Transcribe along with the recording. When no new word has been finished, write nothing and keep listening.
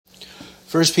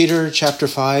1 Peter chapter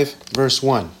 5, verse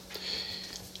 1.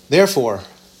 Therefore,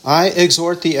 I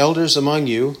exhort the elders among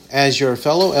you, as your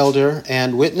fellow elder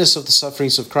and witness of the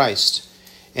sufferings of Christ,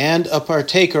 and a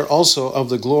partaker also of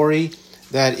the glory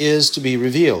that is to be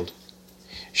revealed.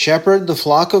 Shepherd the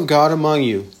flock of God among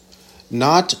you,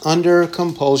 not under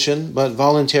compulsion, but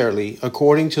voluntarily,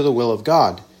 according to the will of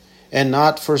God, and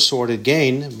not for sordid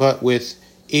gain, but with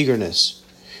eagerness.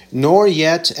 Nor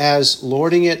yet as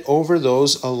lording it over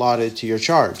those allotted to your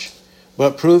charge,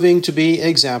 but proving to be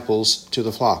examples to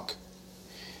the flock.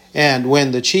 And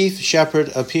when the chief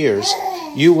shepherd appears,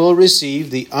 you will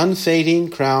receive the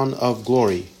unfading crown of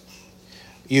glory.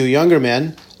 You younger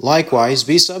men, likewise,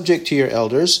 be subject to your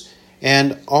elders,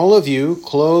 and all of you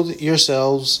clothe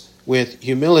yourselves with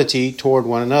humility toward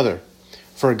one another.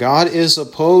 For God is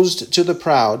opposed to the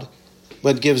proud,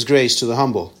 but gives grace to the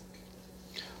humble.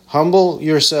 Humble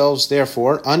yourselves,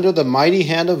 therefore, under the mighty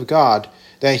hand of God,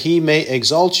 that he may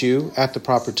exalt you at the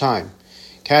proper time,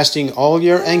 casting all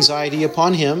your anxiety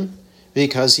upon him,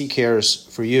 because he cares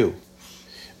for you.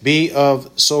 Be of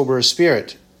sober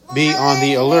spirit. Be on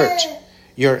the alert.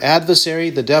 Your adversary,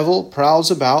 the devil,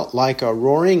 prowls about like a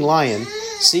roaring lion,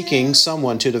 seeking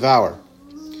someone to devour.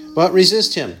 But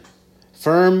resist him,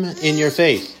 firm in your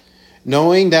faith,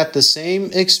 knowing that the same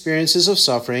experiences of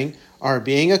suffering are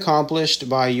being accomplished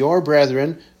by your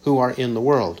brethren who are in the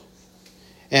world.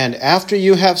 And after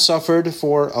you have suffered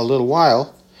for a little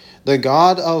while, the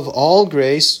God of all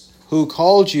grace, who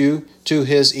called you to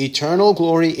his eternal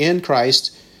glory in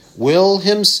Christ, will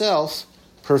himself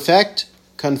perfect,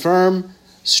 confirm,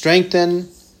 strengthen,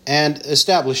 and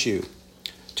establish you.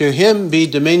 To him be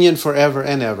dominion forever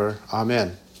and ever.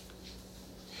 Amen.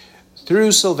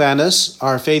 Through Silvanus,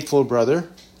 our faithful brother,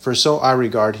 for so I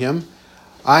regard him,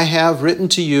 I have written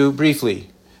to you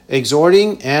briefly,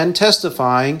 exhorting and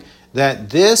testifying that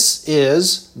this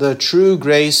is the true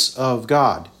grace of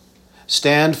God.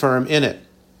 Stand firm in it.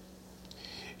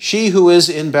 She who is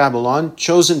in Babylon,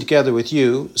 chosen together with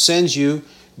you, sends you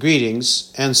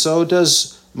greetings, and so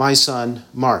does my son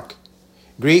Mark.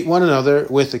 Greet one another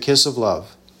with a kiss of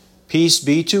love. Peace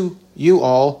be to you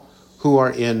all who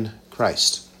are in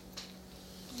Christ.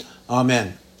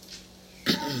 Amen.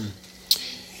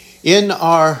 In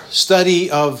our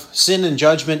study of sin and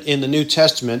judgment in the New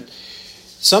Testament,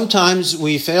 sometimes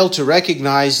we fail to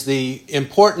recognize the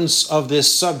importance of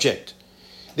this subject.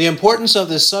 The importance of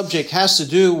this subject has to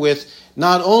do with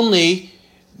not only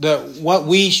what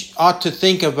we ought to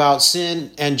think about sin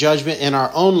and judgment in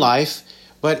our own life,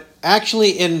 but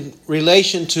actually in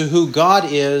relation to who God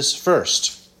is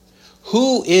first.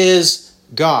 Who is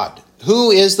God?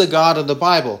 Who is the God of the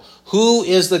Bible? Who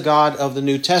is the God of the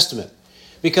New Testament?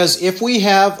 Because if we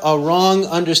have a wrong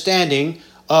understanding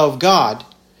of God,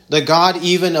 the God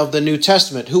even of the New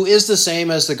Testament, who is the same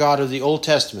as the God of the Old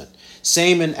Testament,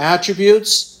 same in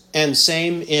attributes and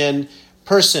same in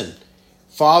person,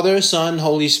 Father, Son,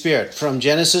 Holy Spirit, from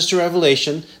Genesis to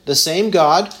Revelation, the same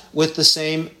God with the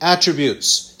same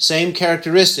attributes, same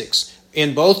characteristics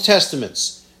in both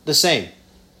Testaments, the same.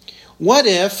 What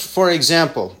if, for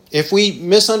example, if we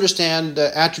misunderstand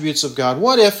the attributes of God,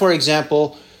 what if, for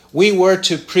example, we were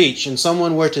to preach and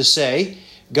someone were to say,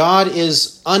 God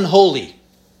is unholy.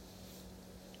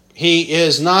 He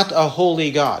is not a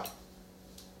holy God.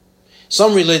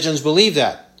 Some religions believe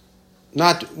that.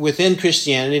 Not within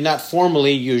Christianity, not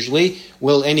formally usually,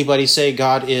 will anybody say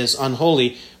God is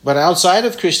unholy. But outside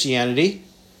of Christianity,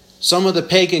 some of the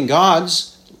pagan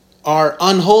gods are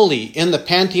unholy. In the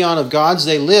pantheon of gods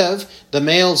they live, the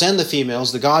males and the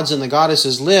females, the gods and the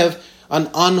goddesses live an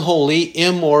unholy,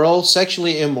 immoral,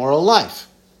 sexually immoral life.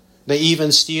 They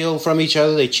even steal from each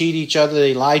other, they cheat each other,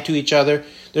 they lie to each other.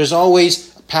 There's always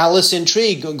palace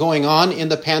intrigue going on in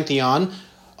the pantheon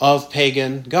of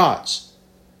pagan gods.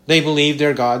 They believe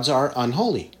their gods are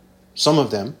unholy. Some of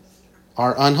them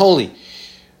are unholy.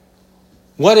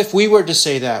 What if we were to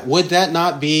say that? Would that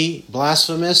not be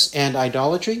blasphemous and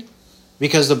idolatry?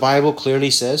 Because the Bible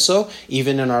clearly says so.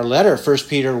 Even in our letter, 1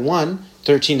 Peter 1,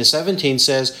 13 to 17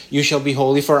 says, you shall be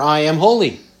holy, for I am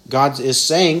holy. God is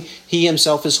saying he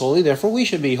himself is holy, therefore we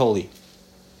should be holy.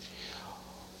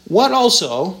 What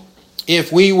also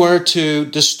if we were to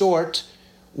distort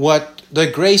what the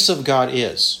grace of God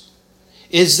is?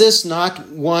 Is this not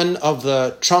one of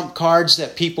the trump cards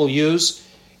that people use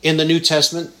in the New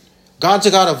Testament? God's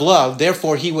a God of love,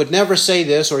 therefore he would never say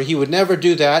this or he would never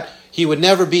do that. He would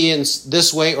never be in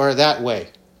this way or that way.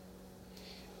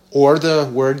 Or the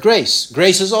word grace.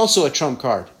 Grace is also a trump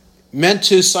card, meant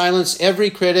to silence every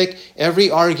critic, every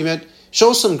argument.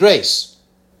 Show some grace.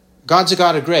 God's a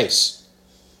God of grace.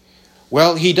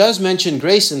 Well, he does mention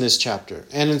grace in this chapter.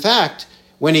 And in fact,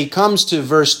 when he comes to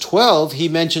verse 12, he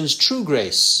mentions true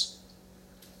grace.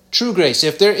 True grace.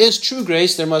 If there is true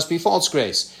grace, there must be false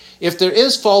grace. If there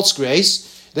is false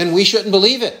grace, then we shouldn't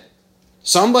believe it.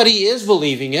 Somebody is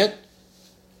believing it,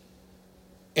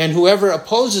 and whoever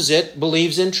opposes it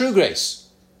believes in true grace.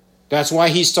 That's why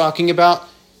he's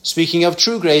speaking of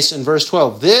true grace in verse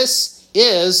 12. This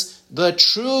is the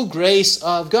true grace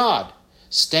of God.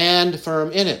 Stand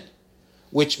firm in it.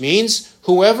 Which means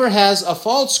whoever has a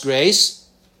false grace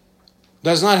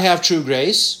does not have true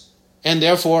grace, and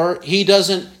therefore he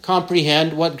doesn't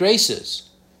comprehend what grace is.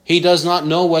 He does not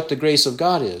know what the grace of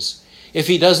God is. If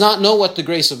he does not know what the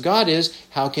grace of God is,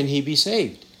 how can he be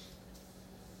saved?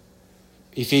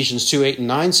 Ephesians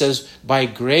 2:8-9 says, by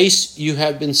grace you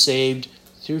have been saved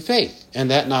through faith, and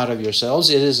that not of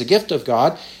yourselves. It is a gift of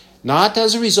God, not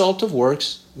as a result of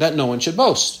works, that no one should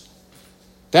boast.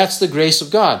 That's the grace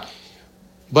of God.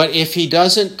 But if he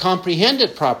doesn't comprehend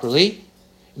it properly,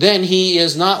 then he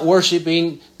is not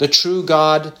worshiping the true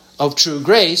God of true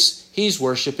grace. He's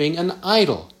worshiping an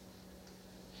idol.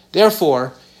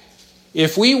 Therefore,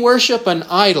 if we worship an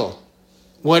idol,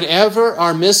 whatever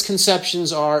our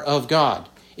misconceptions are of God,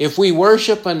 if we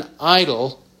worship an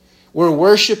idol, we're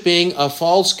worshiping a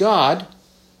false God,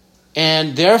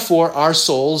 and therefore our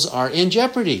souls are in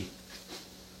jeopardy.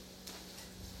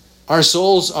 Our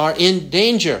souls are in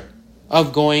danger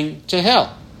of going to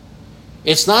hell.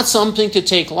 It's not something to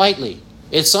take lightly.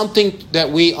 It's something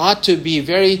that we ought to be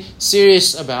very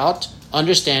serious about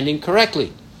understanding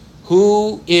correctly.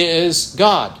 Who is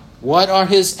God? What are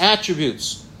his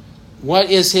attributes? What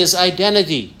is his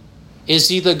identity? Is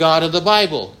he the God of the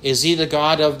Bible? Is he the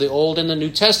God of the Old and the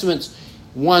New Testaments?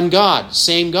 One God,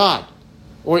 same God.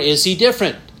 Or is he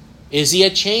different? Is he a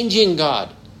changing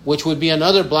God? Which would be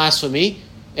another blasphemy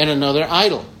and another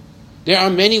idol. There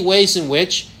are many ways in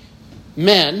which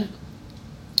men,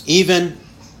 even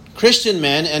Christian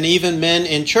men and even men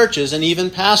in churches and even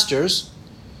pastors,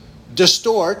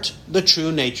 distort the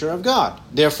true nature of God.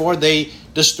 Therefore, they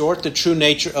distort the true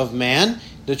nature of man,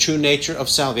 the true nature of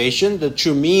salvation, the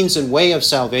true means and way of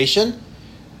salvation,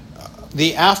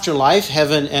 the afterlife,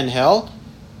 heaven and hell.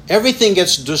 Everything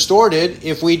gets distorted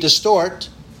if we distort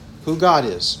who God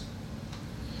is.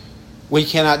 We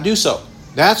cannot do so.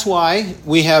 That's why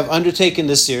we have undertaken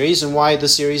this series, and why the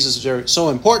series is so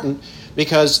important,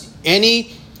 because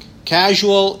any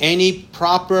casual, any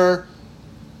proper,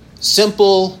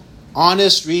 simple,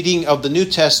 honest reading of the New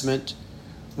Testament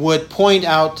would point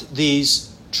out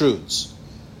these truths.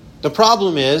 The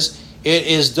problem is, it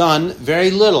is done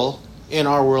very little in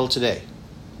our world today.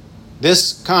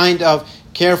 This kind of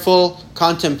careful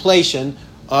contemplation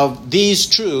of these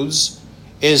truths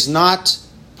is not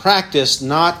practiced,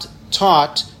 not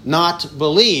taught, not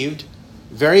believed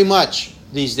very much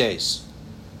these days.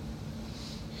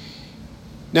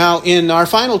 Now, in our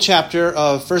final chapter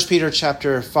of 1 Peter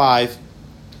chapter 5,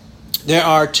 there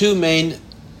are two main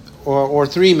or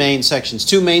three main sections.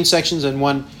 Two main sections and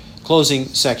one closing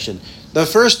section. The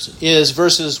first is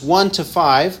verses 1 to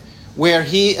 5, where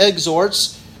he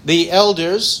exhorts the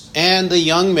elders and the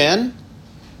young men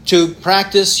to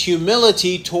practice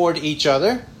humility toward each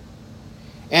other,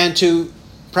 and to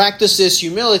practice this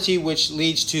humility which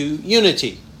leads to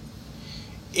unity.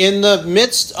 In the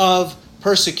midst of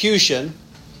persecution,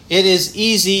 it is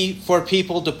easy for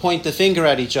people to point the finger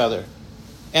at each other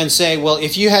and say, well,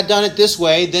 if you had done it this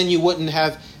way, then you wouldn't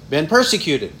have been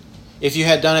persecuted. If you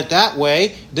had done it that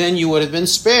way, then you would have been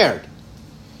spared.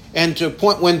 And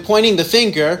when pointing the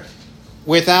finger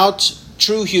without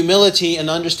true humility and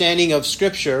understanding of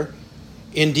Scripture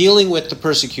in dealing with the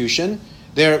persecution,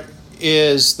 there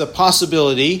is the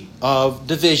possibility of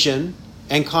division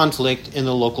and conflict in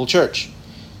the local church.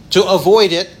 To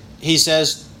avoid it, he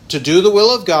says, to do the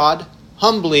will of God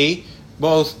humbly,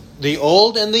 both the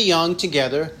old and the young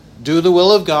together, do the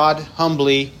will of God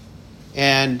humbly,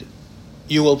 and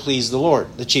you will please the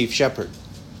Lord, the chief shepherd.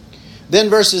 Then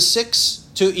verses 6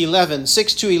 to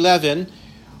 11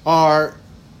 are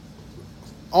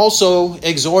also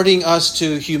exhorting us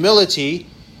to humility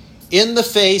in the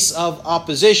face of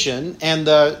opposition, and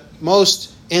the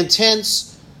most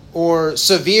intense or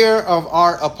severe of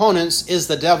our opponents is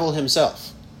the devil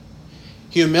himself.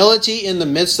 Humility in the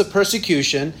midst of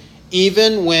persecution,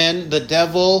 even when the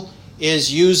devil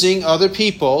is using other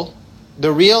people,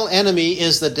 the real enemy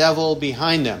is the devil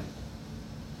behind them.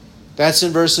 That's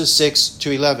in verses 6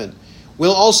 to 11.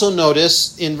 We'll also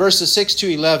notice in verses 6 to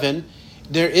 11,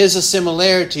 there is a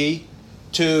similarity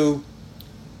to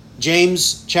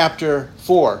James chapter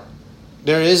 4.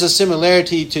 There is a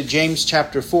similarity to James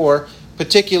chapter 4,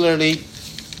 particularly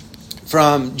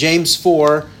from James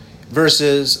 4,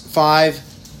 verses 5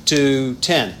 to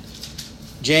 10.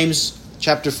 James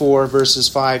chapter 4, verses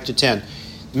 5 to 10.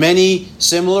 Many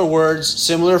similar words,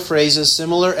 similar phrases,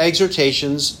 similar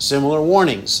exhortations, similar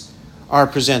warnings are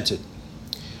presented.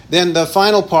 Then the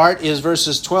final part is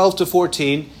verses 12 to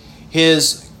 14,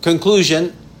 his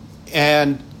conclusion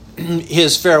and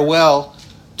his farewell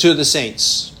to the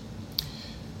saints.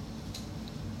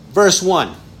 Verse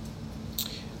 1.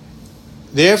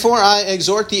 Therefore I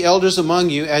exhort the elders among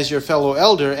you as your fellow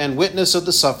elder and witness of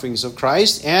the sufferings of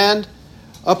Christ, and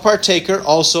a partaker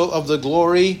also of the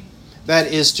glory that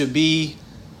is to be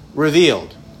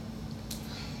revealed.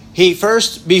 He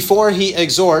first, before he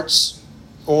exhorts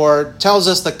or tells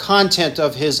us the content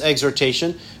of his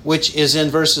exhortation, which is in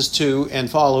verses 2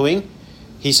 and following,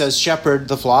 he says, shepherd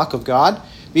the flock of God.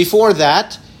 Before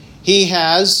that, he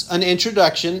has an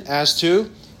introduction as to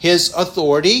his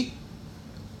authority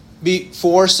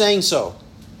before saying so.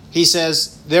 He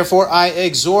says, therefore I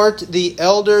exhort the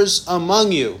elders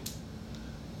among you.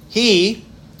 He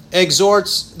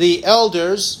exhorts the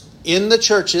elders in the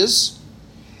churches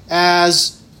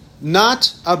as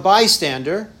not a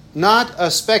bystander, not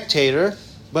a spectator,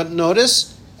 but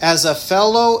notice, as a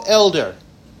fellow elder.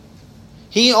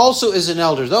 He also is an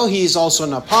elder. Though he's also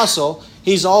an apostle,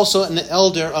 he's also an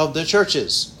elder of the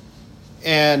churches.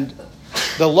 And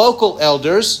the local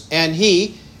elders and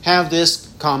he have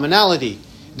this commonality.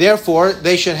 Therefore,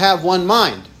 they should have one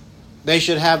mind. They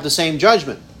should have the same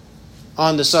judgment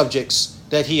on the subjects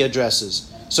that he addresses,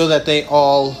 so that they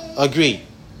all agree.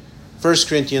 1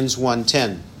 Corinthians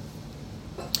 1:10.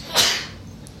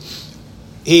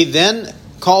 He then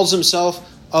calls himself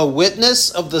a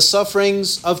witness of the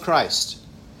sufferings of Christ.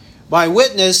 By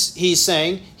witness, he's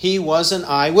saying he was an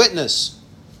eyewitness.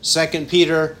 2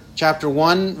 Peter chapter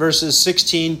 1, verses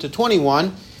 16 to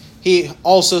 21, he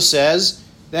also says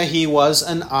that he was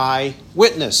an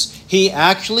eyewitness. He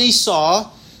actually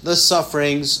saw the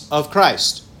sufferings of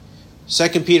Christ.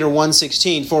 2 Peter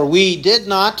 1:16, for we did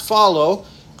not follow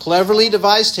cleverly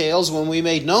devised tales when we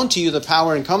made known to you the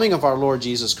power and coming of our Lord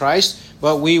Jesus Christ,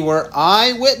 but we were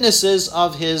eyewitnesses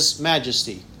of his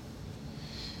majesty.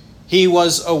 He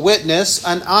was a witness,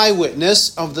 an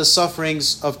eyewitness of the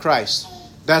sufferings of Christ.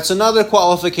 That's another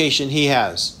qualification he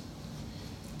has.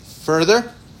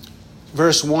 Further,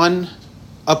 verse 1,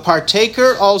 a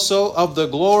partaker also of the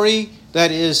glory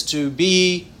that is to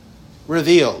be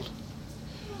revealed.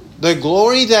 The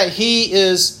glory that he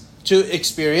is to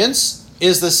experience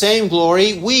is the same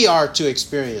glory we are to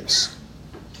experience.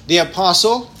 The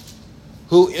apostle,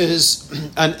 who is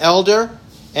an elder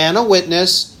and a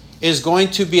witness, is going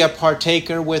to be a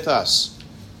partaker with us.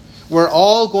 We're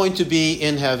all going to be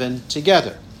in heaven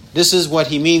together. This is what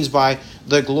he means by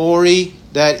the glory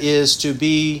that is to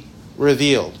be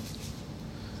revealed.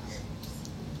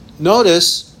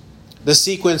 Notice the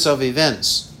sequence of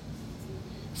events.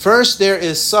 First, there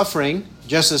is suffering,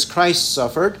 just as Christ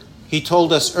suffered. He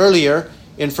told us earlier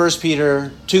in 1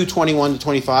 Peter 2:21 to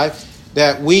 25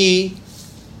 that we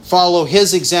follow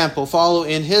his example, follow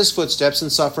in his footsteps,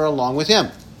 and suffer along with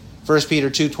him. 1 Peter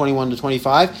 2:21 to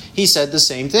 25, he said the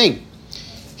same thing.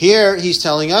 Here he's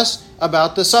telling us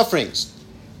about the sufferings.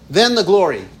 Then the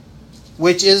glory,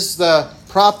 which is the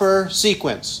proper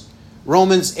sequence.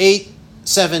 Romans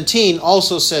 8:17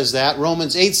 also says that.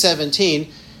 Romans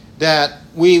 8:17, that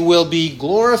we will be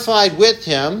glorified with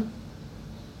him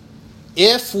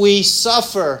if we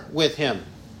suffer with him.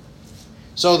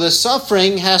 So the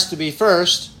suffering has to be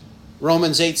first,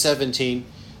 Romans 8:17.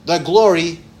 The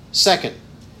glory second.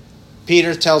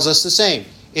 Peter tells us the same.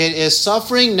 It is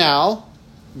suffering now,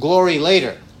 glory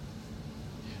later.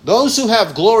 Those who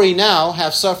have glory now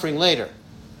have suffering later.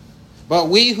 But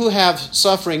we who have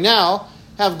suffering now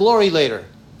have glory later.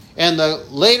 And the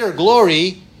later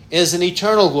glory is an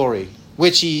eternal glory,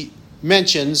 which he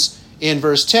mentions in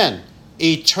verse 10.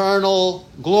 Eternal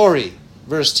glory,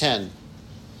 verse 10.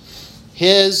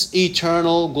 His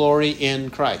eternal glory in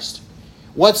Christ.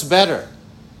 What's better?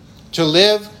 To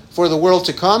live for the world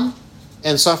to come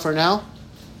and suffer now?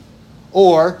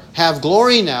 Or have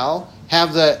glory now,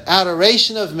 have the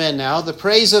adoration of men now, the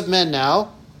praise of men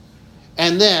now,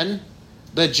 and then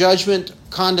the judgment,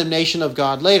 condemnation of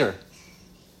God later?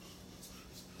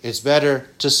 It's better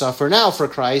to suffer now for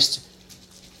Christ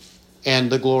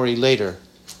and the glory later,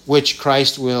 which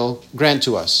Christ will grant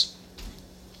to us.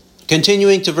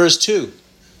 Continuing to verse 2.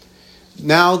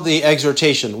 Now the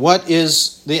exhortation. What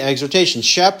is the exhortation?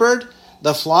 Shepherd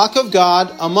the flock of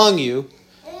God among you,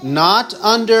 not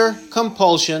under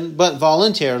compulsion, but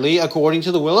voluntarily, according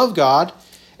to the will of God,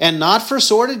 and not for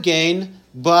sordid gain,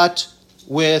 but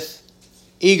with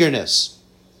eagerness.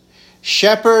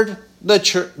 Shepherd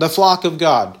the flock of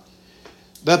God.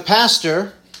 The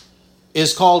pastor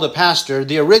is called a pastor,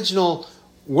 the original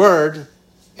word,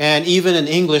 and even in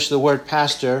English the word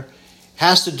pastor,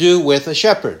 has to do with a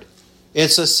shepherd.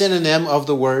 It's a synonym of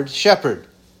the word shepherd.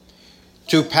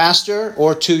 To pastor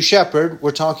or to shepherd,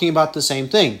 we're talking about the same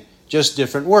thing, just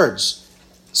different words,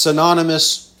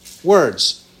 synonymous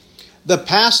words. The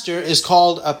pastor is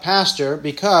called a pastor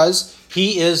because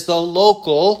he is the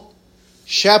local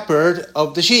shepherd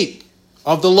of the sheep,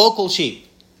 of the local sheep.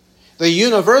 The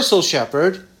universal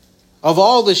shepherd of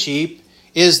all the sheep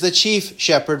is the chief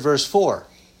shepherd, verse 4.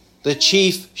 The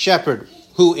chief shepherd,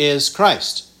 who is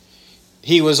Christ.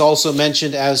 He was also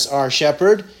mentioned as our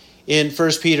shepherd in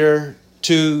 1 Peter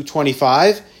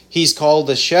 2:25. He's called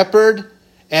the shepherd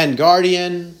and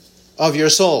guardian of your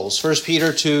souls. 1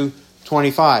 Peter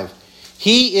 2:25.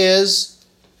 He is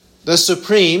the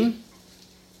supreme,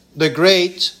 the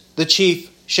great, the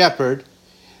chief shepherd.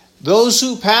 Those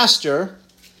who pastor,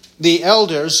 the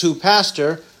elders who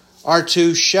pastor, are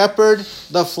to shepherd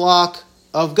the flock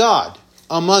of God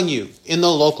among you in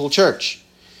the local church.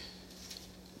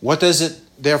 What does it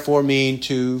therefore mean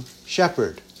to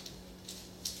shepherd?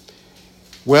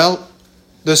 Well,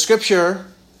 the scripture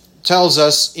tells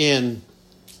us in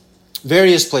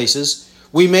various places.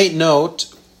 We may note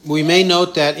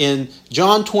that in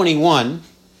John 21,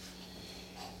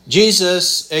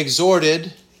 Jesus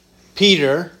exhorted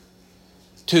Peter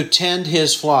to tend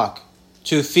his flock,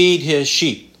 to feed his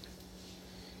sheep.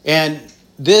 And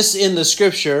this in the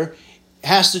scripture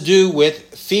has to do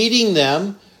with feeding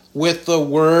them with the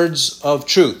words of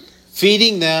truth,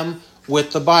 feeding them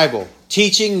with the Bible,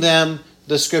 teaching them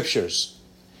the scriptures.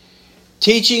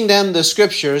 Teaching them the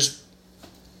scriptures,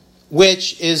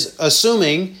 which is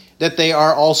assuming that they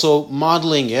are also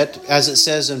modeling it, as it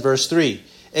says in verse 3,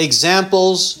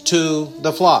 examples to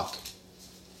the flock.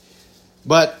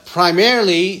 But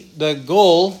primarily the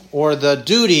goal or the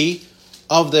duty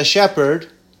of the shepherd,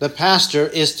 the pastor,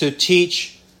 is to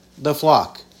teach the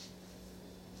flock.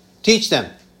 Teach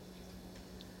them.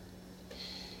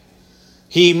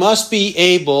 He must be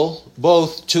able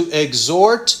both to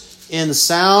exhort in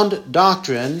sound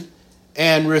doctrine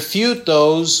and refute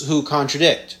those who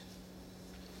contradict.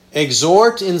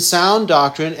 Exhort in sound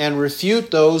doctrine and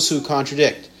refute those who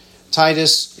contradict.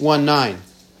 Titus 1:9.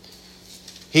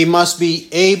 He must be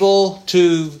able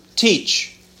to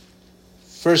teach.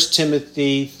 1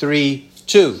 Timothy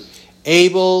 3:2.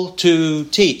 Able to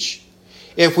teach.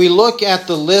 If we look at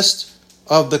the list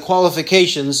of the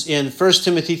qualifications in 1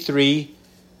 Timothy 3,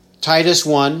 Titus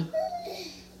 1,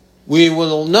 we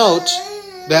will note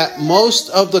that most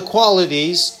of the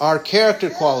qualities are character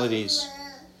qualities.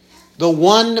 The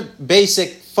one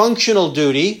basic functional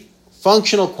duty,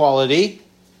 functional quality,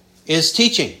 is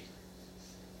teaching.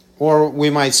 Or we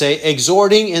might say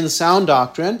exhorting in sound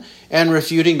doctrine and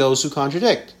refuting those who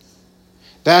contradict.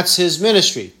 That's his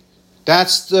ministry.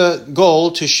 That's the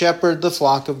goal, to shepherd the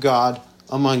flock of God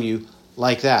among you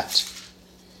like that.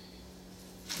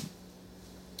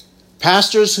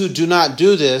 Pastors who do not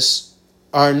do this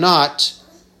are not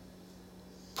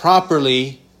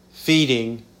properly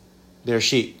feeding their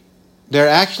sheep. They're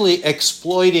actually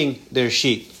exploiting their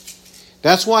sheep.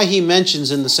 That's why he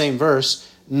mentions in the same verse,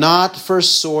 not for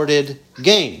sordid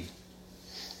gain.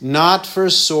 Not for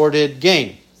sordid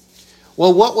gain.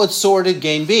 Well, what would sordid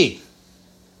gain be?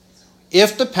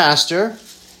 If the pastor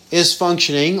is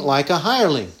functioning like a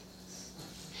hireling.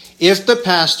 If the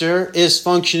pastor is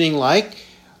functioning like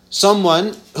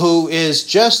someone who is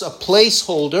just a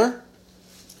placeholder,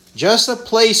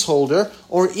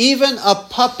 or even a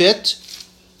puppet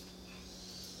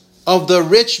of the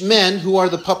rich men who are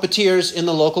the puppeteers in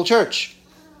the local church.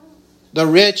 The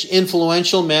rich,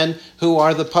 influential men who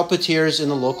are the puppeteers in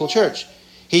the local church.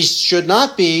 He should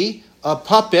not be a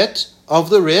puppet of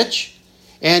the rich,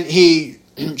 and he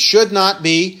should not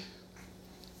be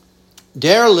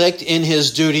derelict in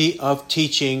his duty of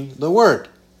teaching the word.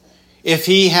 If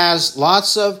he has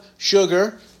lots of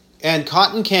sugar and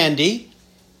cotton candy,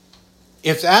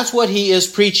 if that's what he is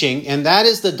preaching, and that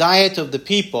is the diet of the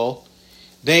people,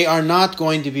 they are not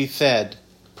going to be fed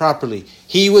properly.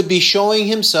 He would be showing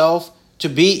himself to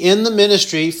be in the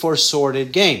ministry for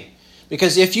sordid gain.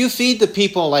 Because if you feed the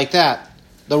people like that,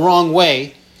 the wrong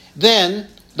way, then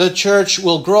the church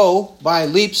will grow by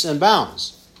leaps and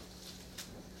bounds.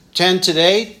 10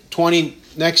 today, 20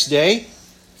 next day,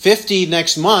 50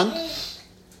 next month,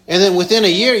 and then within a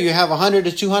year you have 100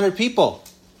 to 200 people.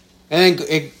 And then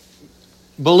it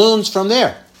balloons from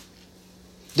there.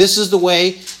 This is the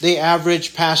way the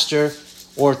average pastor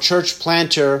or church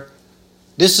planter,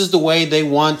 this is the way they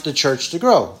want the church to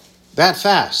grow. That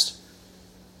fast.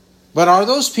 But are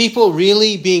those people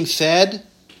really being fed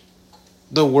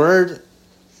the word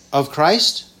of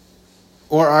Christ?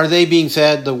 Or are they being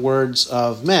fed the words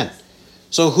of men?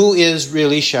 So who is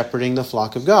really shepherding the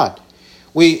flock of God?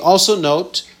 We also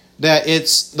note that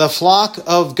it's the flock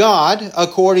of God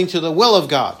according to the will of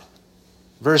God.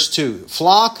 Verse 2,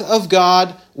 flock of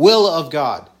God, will of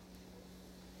God.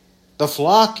 The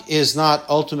flock is not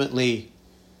ultimately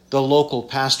the local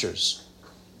pastors.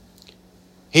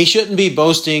 He shouldn't be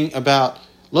boasting about,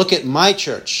 look at my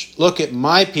church, look at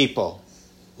my people,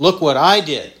 look what I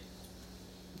did.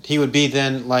 He would be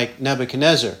then like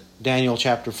Nebuchadnezzar, Daniel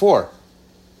chapter 4,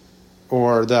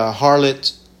 or the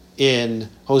harlot in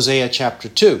Hosea chapter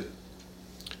 2.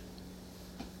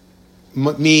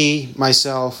 Me,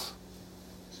 myself,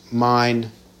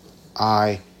 mine,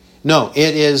 I. No,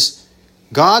 it is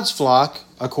God's flock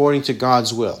according to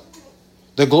God's will.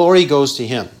 The glory goes to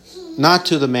Him, not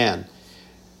to the man.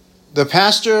 The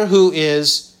pastor who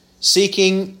is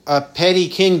seeking a petty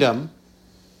kingdom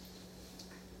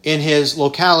in his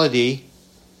locality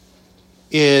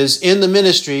is in the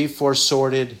ministry for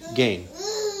sordid gain.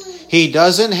 He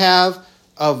doesn't have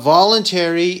a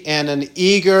voluntary and an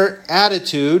eager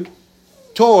attitude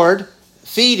toward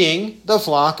feeding the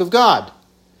flock of God.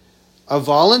 A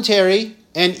voluntary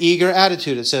and eager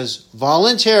attitude. It says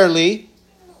voluntarily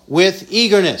with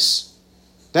eagerness.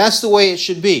 That's the way it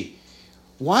should be.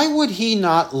 Why would he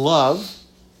not love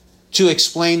to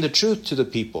explain the truth to the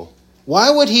people? Why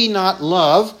would he not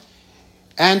love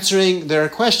answering their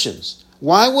questions?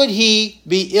 Why would he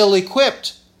be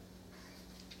ill-equipped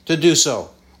to do so?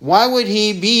 Why would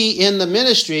he be in the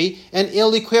ministry and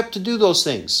ill-equipped to do those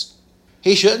things?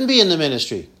 He shouldn't be in the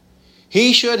ministry.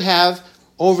 He should have,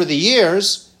 over the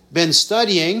years, been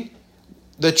studying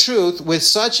the truth with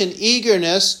such an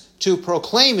eagerness to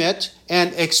proclaim it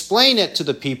and explain it to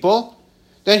the people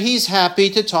that he's happy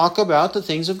to talk about the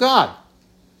things of God.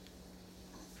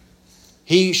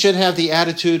 He should have the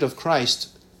attitude of Christ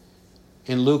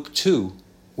in Luke 2.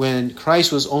 When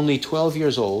Christ was only 12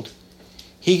 years old,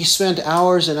 he spent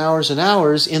hours and hours and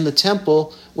hours in the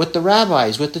temple with the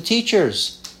rabbis, with the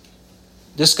teachers,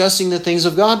 discussing the things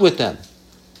of God with them.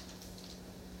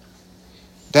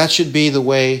 That should be the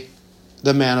way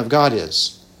the man of God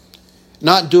is.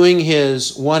 Not doing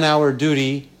his 1 hour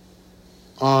duty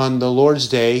on the Lord's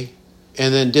Day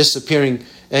and then disappearing,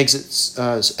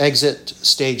 exit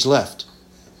stage left.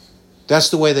 That's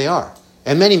the way they are.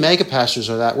 And many mega pastors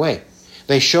are that way.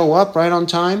 They show up right on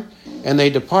time and they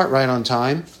depart right on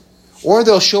time. Or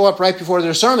they'll show up right before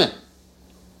their sermon.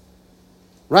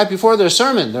 Right before their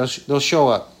sermon, they'll show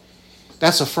up.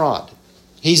 That's a fraud.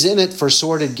 He's in it for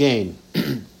sordid gain.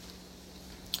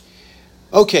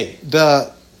 Okay,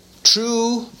 the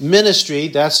true ministry,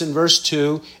 that's in verse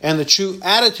 2, and the true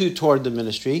attitude toward the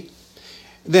ministry.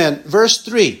 Then, verse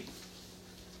 3,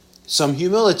 some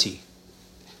humility.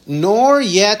 Nor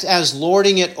yet as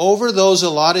lording it over those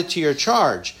allotted to your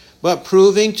charge, but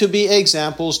proving to be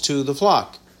examples to the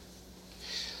flock.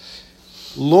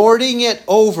 Lording it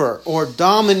over or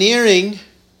domineering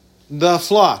the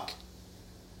flock.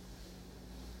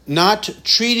 Not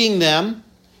treating them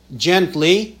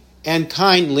gently and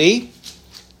kindly,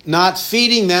 not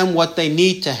feeding them what they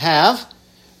need to have,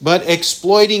 but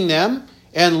exploiting them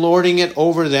and lording it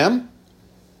over them.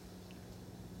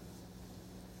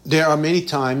 There are many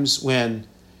times when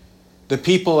the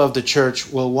people of the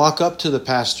church will walk up to the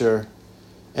pastor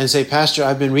and say, Pastor,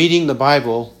 I've been reading the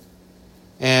Bible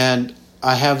and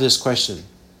I have this question.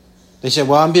 They say,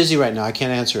 well, I'm busy right now. I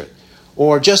can't answer it.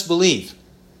 Or just believe.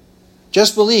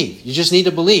 Just believe. You just need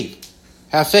to believe.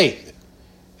 Have faith.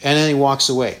 And then he walks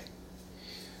away.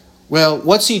 Well,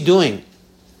 what's he doing?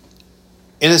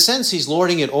 In a sense, he's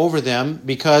lording it over them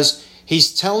because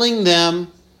he's telling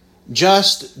them,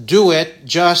 just do it,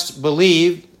 just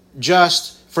believe,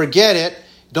 just forget it.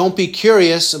 Don't be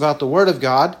curious about the Word of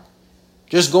God.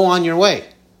 Just go on your way.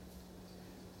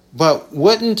 But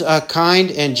wouldn't a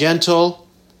kind and gentle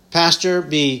pastor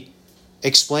be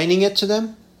explaining it to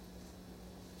them?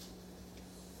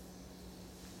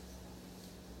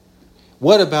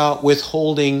 What about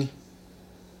withholding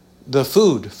the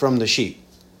food from the sheep?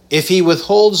 If he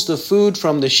withholds the food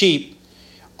from the sheep,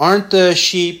 aren't the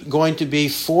sheep going to be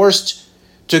forced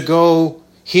to go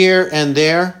here and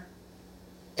there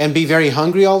and be very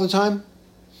hungry all the time?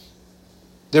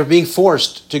 They're being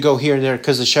forced to go here and there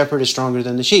because the shepherd is stronger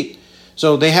than the sheep.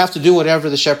 So they have to do whatever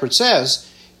the shepherd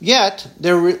says, yet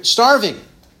they're starving.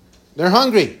 They're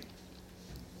hungry.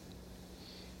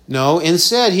 No,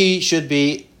 instead he should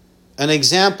be an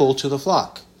example to the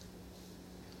flock.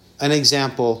 An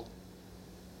example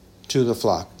to the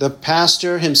flock. The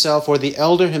pastor himself or the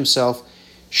elder himself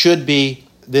should be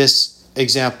this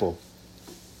example.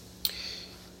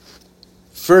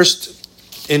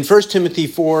 In 1 Timothy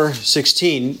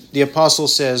 4:16, the apostle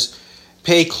says,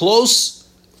 pay close,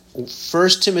 1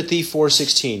 Timothy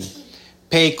 4:16,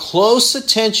 pay close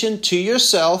attention to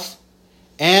yourself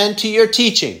and to your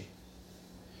teaching.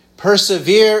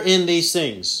 Persevere in these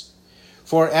things.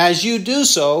 For as you do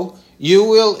so, you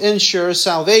will ensure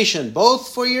salvation,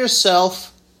 both for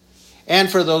yourself and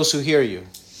for those who hear you.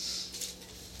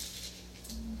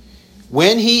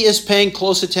 When he is paying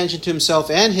close attention to himself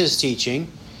and his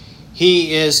teaching,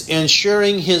 he is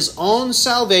ensuring his own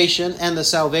salvation and the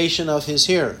salvation of his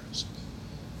hearers.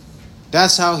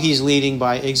 That's how he's leading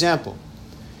by example.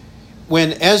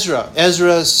 When Ezra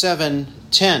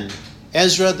 7:10,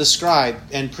 Ezra the scribe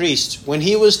and priest, when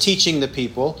he was teaching the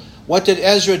people, what did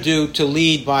Ezra do to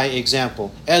lead by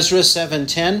example? Ezra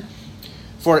 7:10,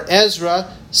 for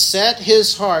Ezra set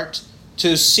his heart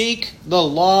to seek the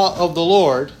law of the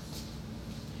Lord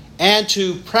and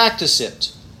to practice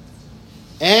it,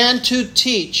 and to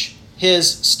teach his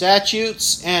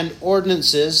statutes and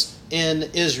ordinances in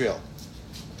Israel.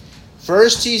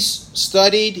 First he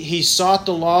studied, he sought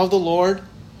the law of the Lord,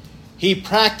 he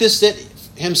practiced it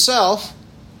himself,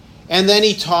 and then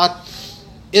he taught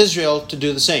Israel to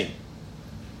do the same.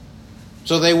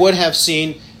 So they would have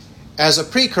seen as a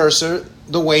precursor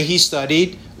the way he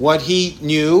studied, what he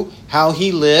knew, how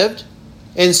he lived,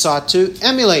 and sought to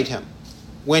emulate him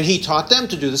when he taught them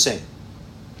to do the same.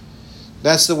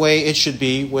 That's the way it should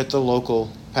be with the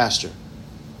local pastor.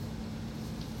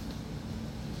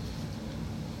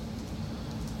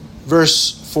 Verse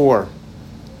 4.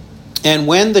 And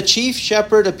when the chief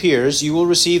shepherd appears, you will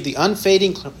receive the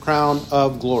unfading crown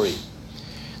of glory.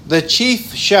 The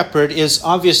chief shepherd is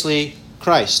obviously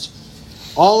Christ.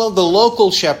 All of the local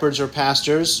shepherds or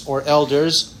pastors or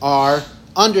elders are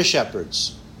under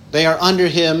shepherds. They are under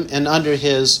him and under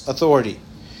his authority.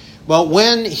 But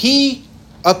when he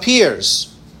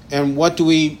appears, and what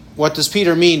does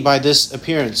Peter mean by this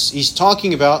appearance? He's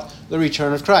talking about the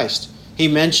return of Christ. He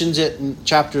mentions it in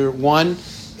chapter 1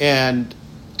 and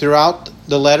throughout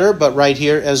the letter, but right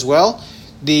here as well.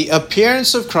 The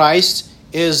appearance of Christ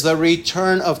is the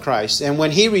return of Christ. And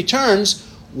when he returns,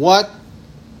 what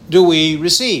do we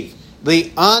receive?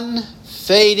 The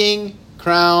unfading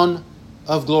crown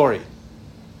of glory.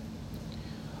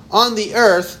 On the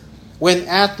earth, when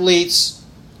athletes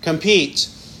compete,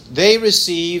 they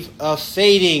receive a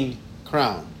fading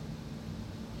crown.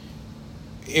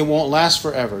 It won't last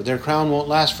forever. Their crown won't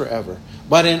last forever.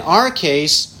 But in our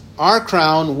case, our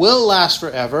crown will last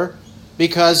forever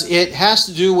because it has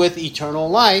to do with eternal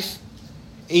life,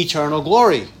 eternal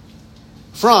glory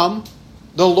from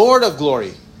the Lord of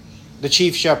glory, the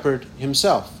chief shepherd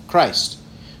himself, Christ.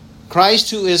 Christ,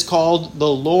 who is called the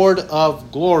Lord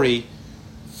of glory,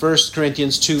 1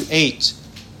 Corinthians 2:8.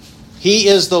 He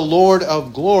is the Lord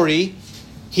of glory.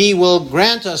 He will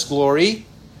grant us glory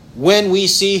when we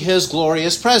see his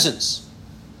glorious presence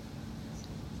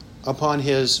upon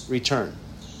his return.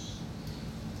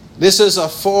 This is a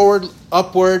forward,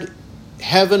 upward,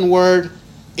 heavenward,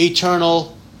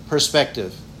 eternal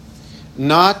perspective.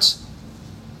 Not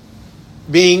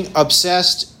being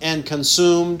obsessed and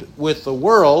consumed with the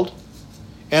world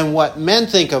and what men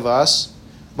think of us,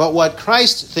 but what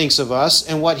Christ thinks of us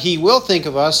and what he will think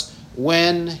of us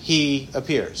when he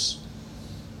appears.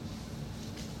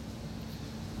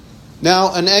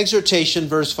 Now, an exhortation,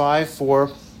 verse 5,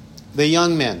 for the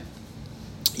young men.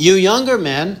 You younger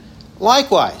men,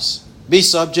 likewise, be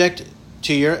subject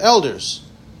to your elders,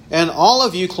 and all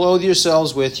of you clothe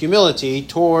yourselves with humility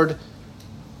toward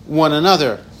one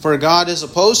another. For God is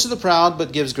opposed to the proud,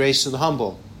 but gives grace to the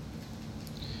humble.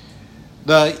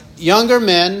 The younger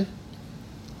men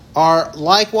are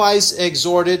likewise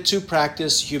exhorted to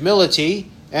practice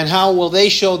humility. And how will they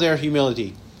show their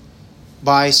humility?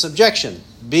 By subjection.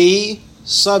 Be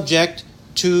subject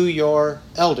to your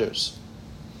elders.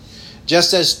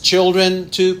 Just as children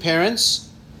to parents,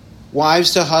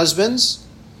 wives to husbands,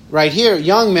 right here,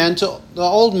 young men to the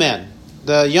old men,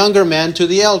 the younger men to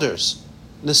the elders,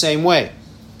 in the same way.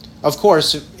 Of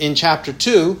course, in chapter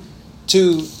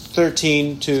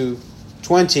 2:13 to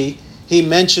 20, he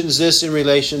mentions this in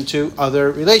relation to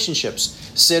other relationships.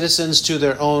 Citizens to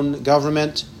their own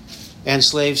government and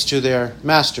slaves to their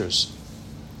masters.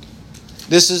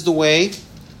 This is the way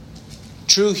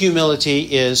true humility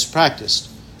is practiced.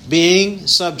 Being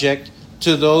subject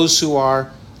to those who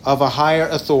are of a higher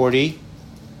authority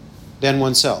than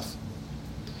oneself.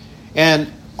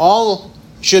 And all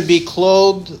should be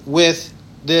clothed with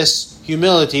this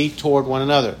humility toward one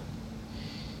another.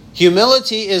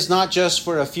 Humility is not just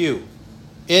for a few.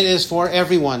 It is for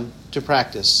everyone to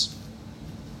practice.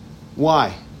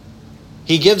 Why?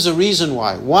 He gives a reason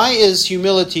why. Why is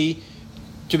humility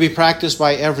to be practiced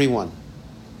by everyone?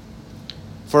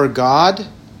 For God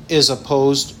is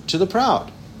opposed to the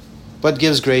proud, but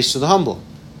gives grace to the humble.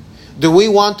 Do we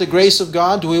want the grace of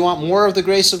God? Do we want more of the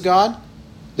grace of God?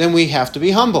 Then we have to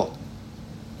be humble.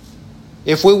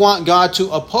 If we want God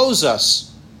to oppose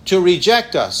us, to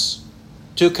reject us,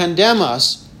 to condemn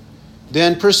us,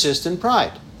 then persist in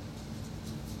pride.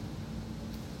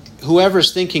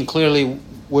 Whoever's thinking clearly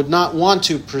would not want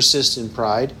to persist in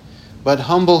pride, but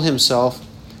humble himself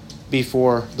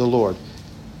before the Lord.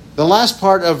 The last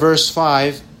part of verse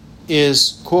 5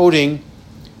 is quoting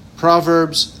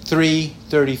Proverbs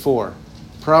 3:34.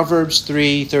 Proverbs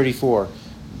 3:34.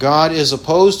 God is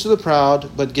opposed to the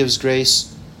proud, but gives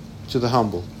grace to the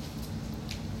humble.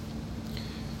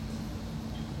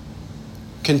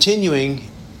 Continuing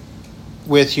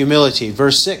with humility,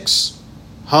 verse 6.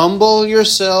 Humble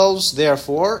yourselves,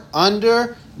 therefore,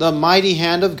 under the mighty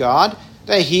hand of God,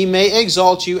 that he may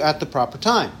exalt you at the proper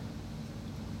time.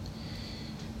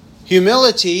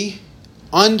 Humility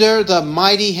under the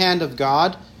mighty hand of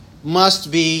God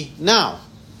must be now.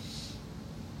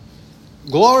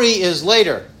 Glory is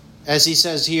later, as he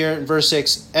says here in verse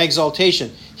 6,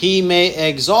 exaltation. He may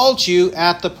exalt you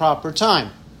at the proper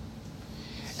time.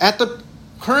 At the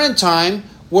current time,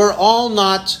 we're all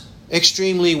not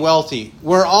extremely wealthy.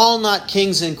 We're all not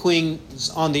kings and queens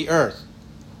on the earth.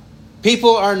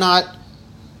 People are not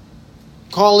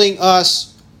calling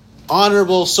us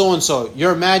honorable so-and-so,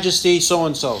 your majesty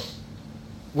so-and-so.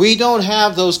 We don't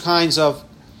have those kinds of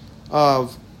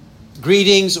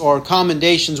greetings or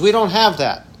commendations. We don't have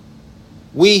that.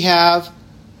 We have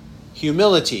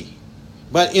humility.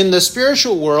 But in the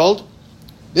spiritual world,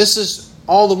 this is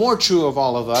all the more true of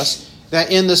all of us,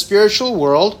 that in the spiritual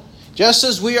world, just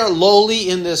as we are lowly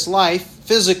in this life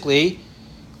physically,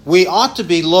 we ought to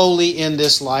be lowly in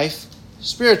this life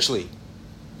spiritually.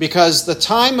 Because the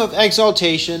time of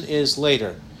exaltation is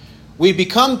later. We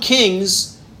become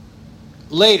kings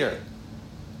later.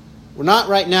 We're not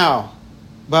right now.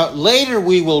 But later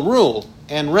we will rule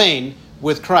and reign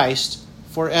with Christ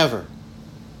forever.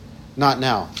 Not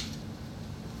now.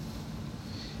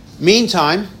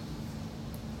 Meantime,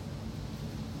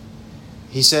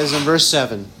 he says in verse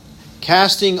 7,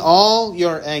 casting all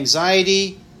your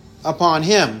anxiety upon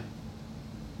him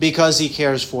because he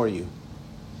cares for you.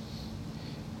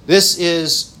 This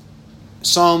is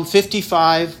Psalm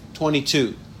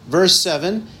 55:22. Verse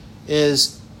 7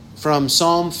 is from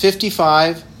Psalm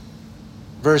 55,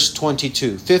 verse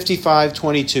 22.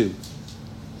 55:22.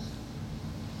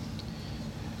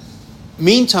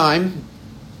 Meantime,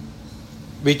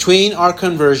 between our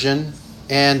conversion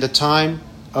and the time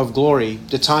of glory,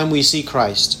 the time we see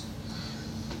Christ,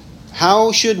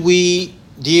 how should we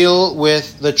deal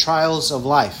with the trials of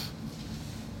life,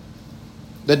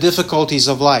 the difficulties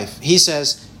of life? He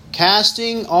says,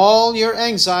 casting all your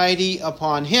anxiety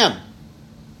upon him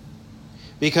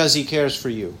because he cares for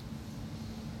you.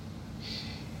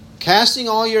 Casting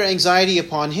all your anxiety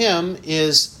upon him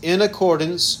is in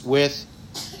accordance with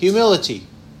humility.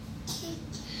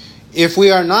 If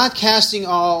we are not casting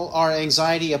all our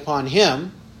anxiety upon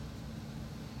him,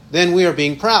 then we are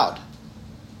being proud.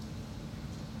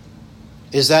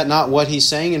 Is that not what he's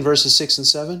saying in verses 6 and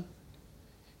 7?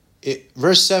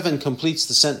 Verse 7 completes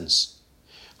the sentence.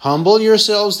 Humble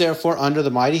yourselves, therefore, under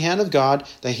the mighty hand of God,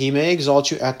 that he may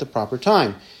exalt you at the proper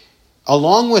time.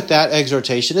 Along with that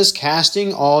exhortation is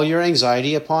casting all your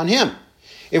anxiety upon him.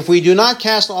 If we do not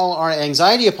cast all our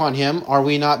anxiety upon him, are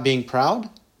we not being proud?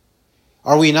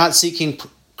 Are we not seeking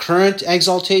current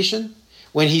exaltation?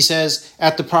 When he says,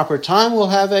 at the proper time we'll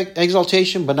have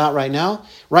exaltation, but not right now.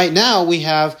 Right now we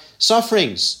have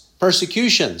sufferings,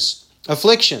 persecutions,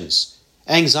 afflictions,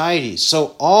 anxieties.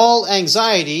 So all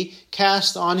anxiety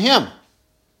cast on him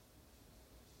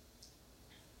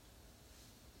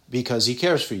because he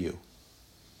cares for you.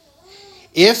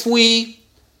 If we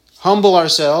humble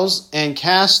ourselves and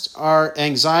cast our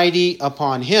anxiety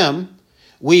upon him,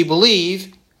 we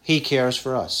believe he cares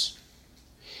for us.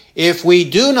 If we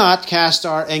do not cast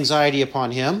our anxiety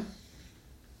upon him,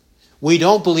 we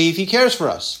don't believe he cares for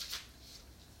us.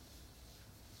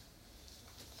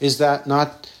 Is that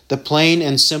not the plain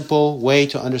and simple way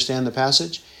to understand the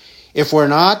passage? If we're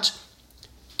not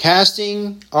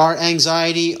casting our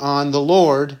anxiety on the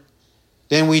Lord,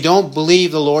 then we don't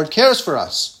believe the Lord cares for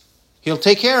us. He'll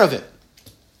take care of it.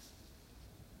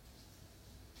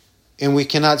 And we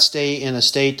cannot stay in a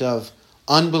state of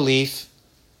unbelief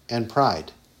and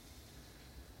pride.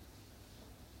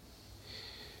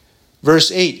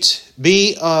 Verse 8,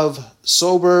 be of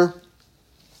sober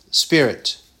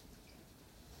spirit.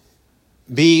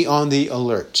 Be on the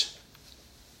alert.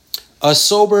 A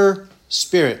sober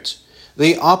spirit.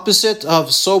 The opposite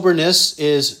of soberness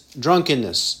is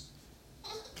drunkenness.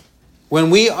 When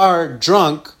we are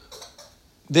drunk,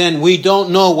 then we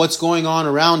don't know what's going on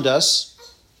around us.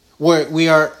 We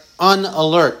are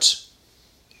unalert.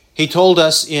 He told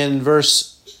us in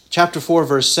chapter 4,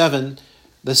 verse 7,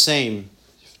 the same.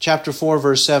 Chapter 4,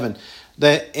 verse 7.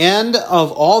 The end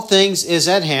of all things is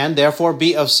at hand, therefore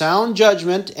be of sound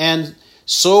judgment and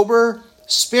sober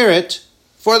spirit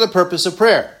for the purpose of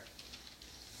prayer.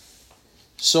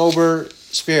 Sober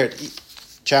spirit.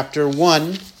 Chapter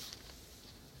 1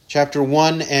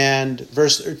 and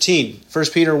verse 13. 1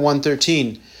 Peter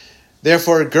 1:13.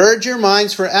 Therefore gird your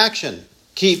minds for action.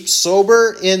 Keep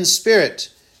sober in spirit.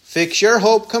 Fix your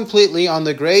hope completely on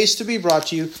the grace to be brought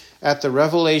to you at the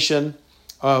revelation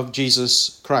of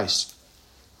Jesus Christ.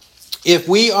 If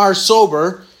we are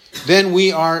sober, then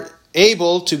we are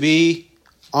able to be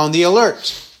on the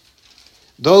alert.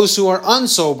 Those who are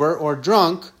unsober or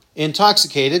drunk,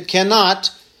 intoxicated,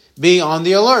 cannot be on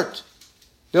the alert.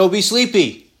 They'll be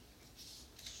sleepy.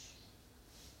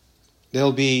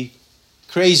 They'll be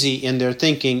crazy in their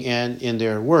thinking and in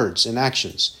their words and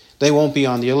actions. They won't be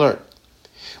on the alert.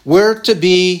 We're to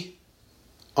be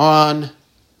on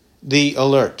the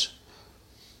alert.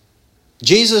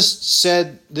 Jesus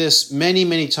said this many,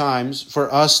 many times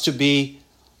for us to be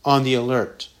on the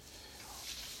alert.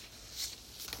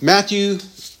 Matthew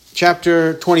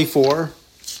chapter 24.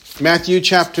 Matthew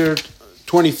chapter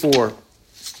 24.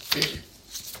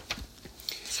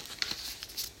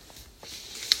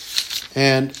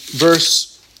 And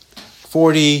verse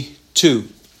 42.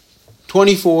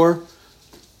 24,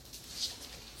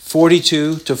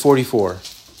 42 to 44.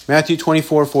 Matthew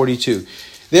 24, 42.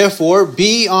 Therefore,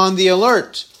 be on the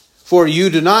alert, for you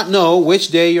do not know which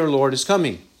day your Lord is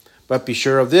coming. But be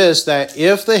sure of this, that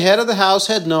if the head of the house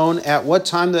had known at what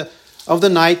time of the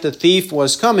night the thief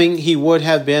was coming, he would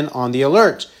have been on the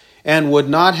alert, and would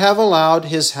not have allowed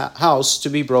his house to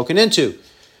be broken into.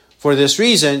 For this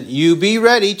reason, you be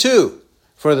ready too,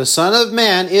 for the Son of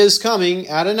Man is coming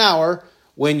at an hour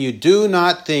when you do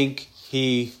not think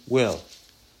he will.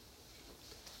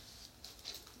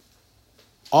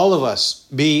 All of us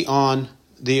be on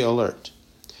the alert.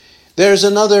 There's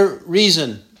another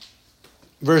reason.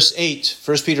 Verse 8,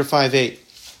 1 Peter 5:8.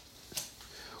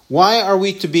 Why are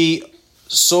we to be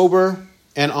sober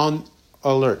and on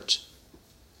alert?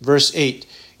 Verse 8.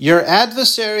 Your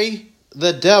adversary,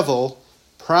 the devil,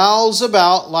 prowls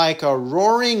about like a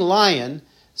roaring lion,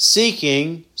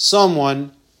 seeking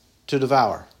someone to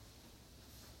devour.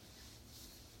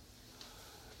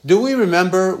 Do we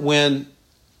remember when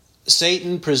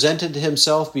Satan presented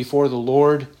himself before the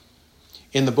Lord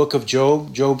in the book of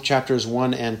Job, Job chapters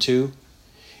 1 and 2.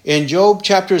 In Job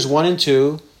chapters 1 and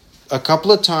 2, a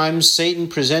couple of times Satan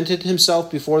presented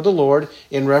himself before the Lord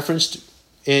in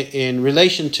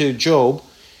relation to Job,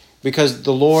 because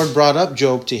the Lord brought up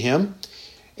Job to him.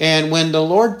 And when the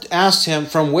Lord asked him,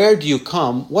 from where do you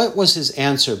come? What was his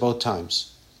answer both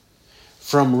times?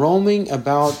 From roaming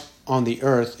about on the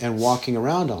earth and walking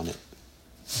around on it.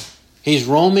 He's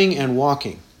roaming and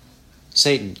walking,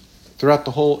 Satan, throughout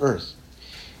the whole earth.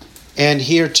 And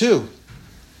here too,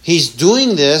 he's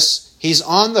doing this. He's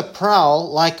on the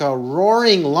prowl like a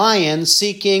roaring lion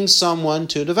seeking someone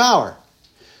to devour.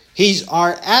 He's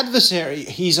our adversary.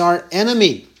 He's our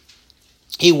enemy.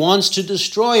 He wants to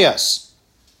destroy us.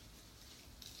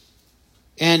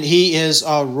 And he is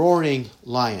a roaring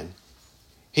lion.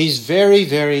 He's very,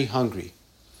 very hungry,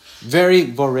 very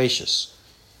voracious.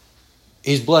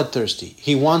 He's bloodthirsty.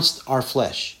 He wants our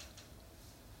flesh.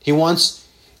 He wants,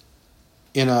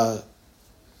 in a,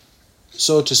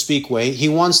 so to speak, way, he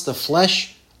wants the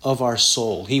flesh of our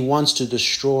soul. He wants to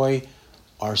destroy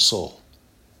our soul.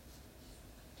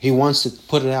 He wants to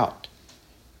put it out.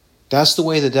 That's the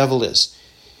way the devil is.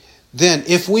 Then,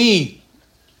 if we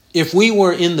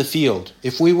were in the field,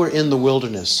 if we were in the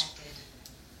wilderness,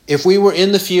 if we were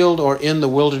in the field or in the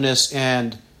wilderness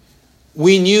and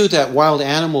we knew that wild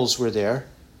animals were there,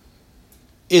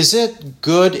 is it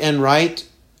good and right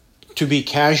to be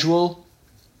casual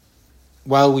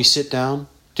while we sit down?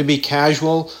 To be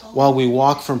casual while we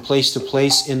walk from place to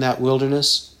place in that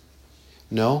wilderness?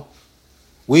 No.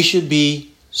 We should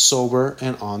be sober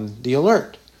and on the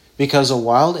alert, because a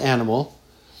wild animal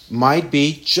might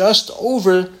be just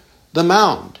over the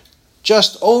mound,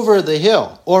 just over the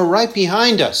hill, or right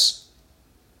behind us,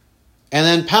 and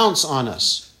then pounce on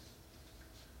us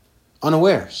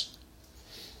unawares.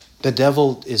 The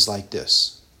devil is like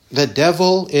this. The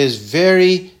devil is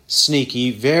very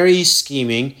sneaky, very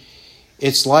scheming.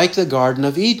 It's like the Garden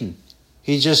of Eden.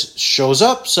 He just shows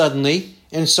up suddenly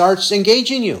and starts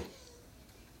engaging you.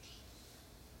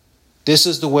 This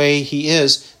is the way he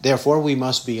is. Therefore, we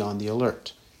must be on the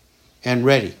alert and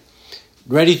ready.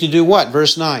 Ready to do what?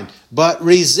 Verse 9. But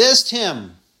resist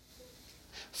him,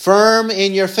 firm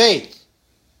in your faith.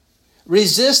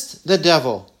 Resist the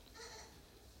devil.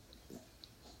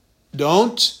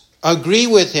 Don't agree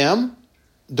with him.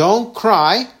 Don't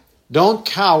cry. Don't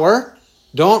cower.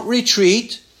 Don't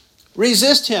retreat.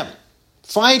 Resist him.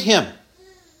 Fight him.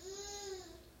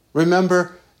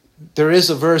 Remember, there is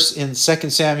a verse in 2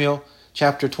 Samuel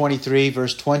chapter 23,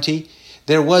 verse 20.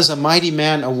 There was a mighty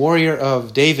man, a warrior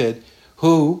of David,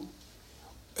 who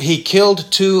he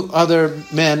killed 2 other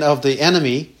men of the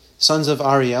enemy, sons of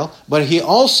Ariel, but he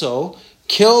also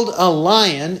killed a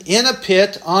lion in a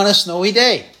pit on a snowy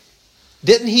day.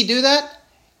 Didn't he do that?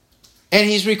 And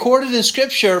he's recorded in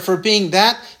Scripture for being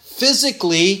that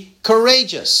physically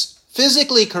courageous.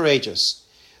 Physically courageous.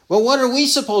 Well, what are we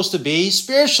supposed to be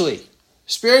spiritually?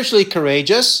 Spiritually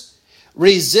courageous.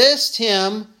 Resist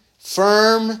him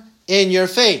firm in your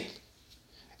faith.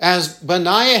 As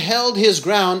Benaiah held his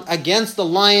ground against the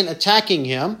lion attacking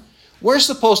him, we're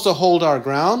supposed to hold our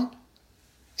ground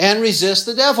and resist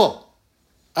the devil.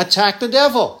 Attack the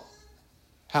devil.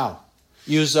 How?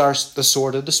 Use the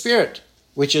sword of the Spirit,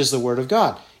 which is the Word of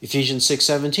God. Ephesians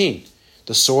 6:17.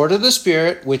 The sword of the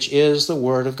Spirit, which is the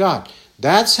Word of God.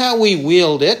 That's how we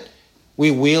wield it. We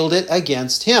wield it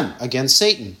against him, against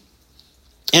Satan.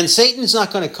 And Satan's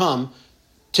not going to come,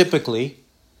 typically,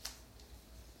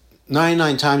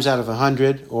 99 times out of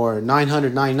 100 or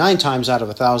 999 times out of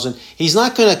 1,000. He's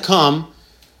not going to come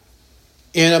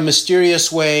in a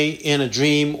mysterious way, in a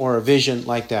dream or a vision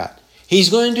like that. He's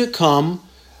going to come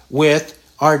with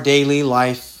our daily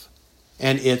life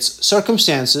and its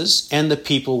circumstances and the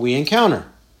people we encounter.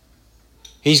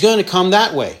 He's going to come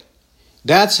that way.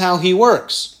 That's how he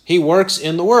works. He works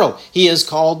in the world. He is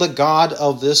called the God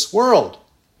of this world,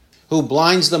 who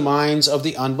blinds the minds of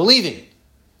the unbelieving.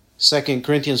 2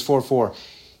 Corinthians 4:4.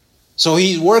 So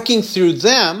he's working through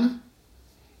them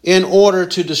in order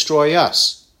to destroy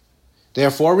us.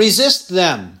 Therefore, resist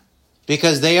them,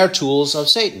 because they are tools of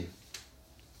Satan.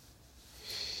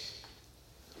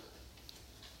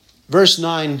 Verse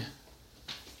 9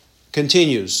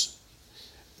 continues.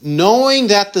 Knowing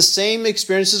that the same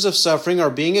experiences of suffering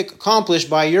are being accomplished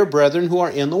by your brethren who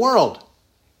are in the world.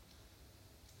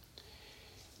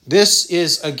 This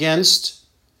is against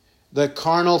the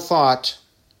carnal thought,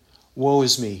 woe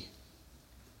is me.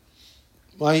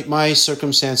 My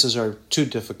circumstances are too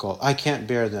difficult. I can't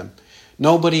bear them.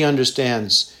 Nobody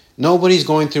understands. Nobody's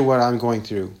going through what I'm going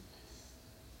through.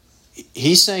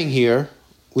 He's saying here,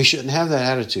 we shouldn't have that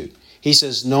attitude. He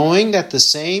says, knowing that the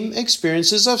same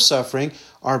experiences of suffering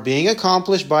are being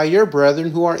accomplished by your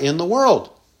brethren who are in the world.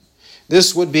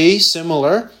 This would be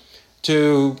similar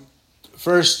to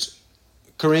 1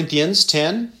 Corinthians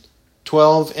 10,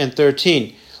 12, and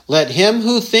 13. Let him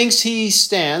who thinks he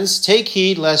stands take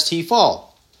heed lest he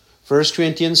fall. 1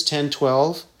 Corinthians 10,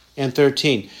 12, and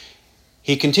 13.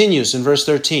 He continues in verse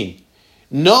 13.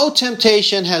 No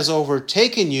temptation has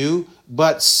overtaken you,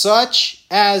 but such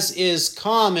as is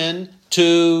common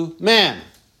to man.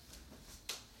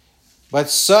 But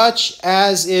such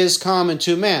as is common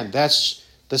to man. That's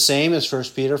the same as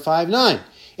 1 Peter 5:9.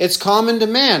 It's common to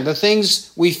man. The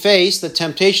things we face, the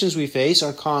temptations we face,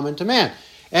 are common to man.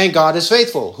 And God is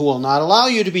faithful, who will not allow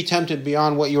you to be tempted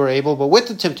beyond what you are able, but with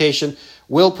the temptation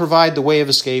will provide the way of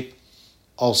escape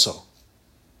also.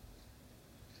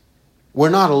 We're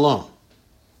not alone.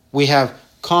 We have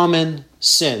common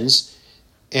sins,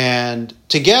 and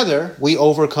together we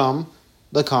overcome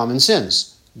the common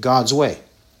sins, God's way.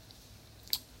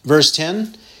 Verse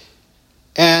 10,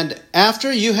 and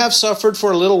after you have suffered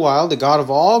for a little while, the God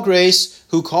of all grace,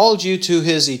 who called you to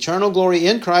his eternal glory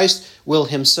in Christ, will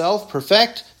himself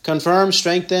perfect, confirm,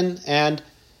 strengthen, and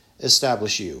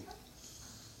establish you.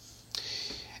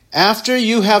 After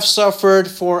you have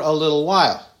suffered for a little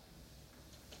while,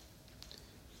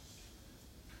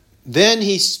 then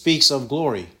he speaks of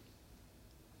glory.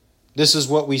 This is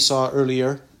what we saw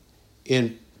earlier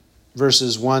in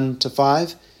verses 1 to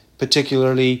 5,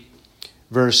 particularly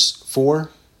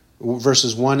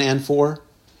verses 1 and 4.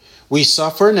 We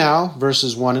suffer now,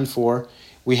 verses 1 and 4.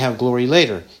 We have glory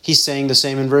later. He's saying the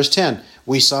same in verse 10.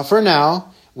 We suffer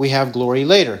now, we have glory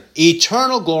later.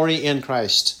 Eternal glory in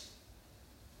Christ.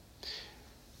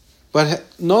 But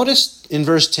notice in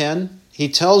verse 10, he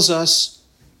tells us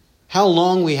how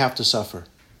long we have to suffer.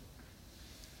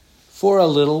 For a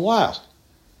little while.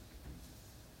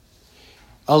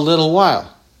 A little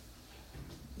while.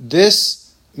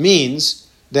 This means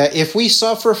that if we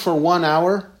suffer for 1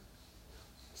 hour,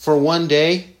 for 1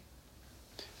 day,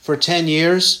 for 10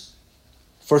 years,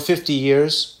 for 50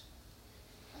 years,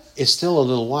 it's still a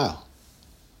little while.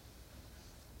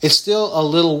 It's still a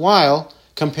little while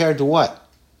compared to what?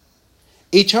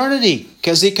 Eternity.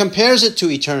 Because he compares it to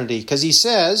eternity. Because he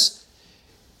says,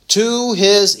 to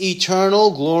his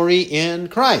eternal glory in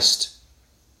Christ.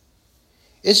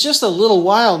 It's just a little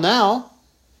while now.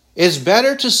 It's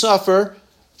better to suffer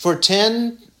for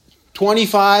 10,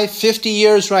 25, 50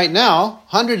 years right now,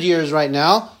 100 years right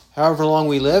now, however long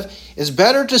we live. It's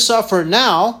better to suffer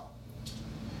now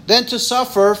than to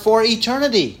suffer for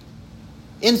eternity.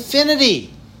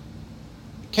 Infinity.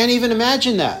 Can't even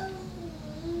imagine that.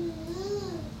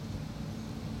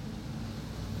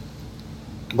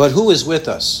 But who is with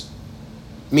us?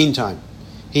 Meantime,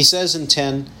 he says in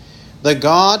 10, the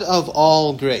God of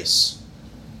all grace.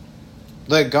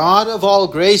 The God of all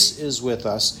grace is with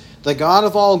us. The God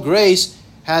of all grace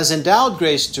has endowed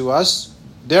grace to us,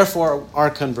 therefore our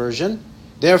conversion,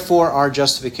 therefore our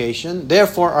justification,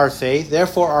 therefore our faith,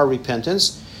 therefore our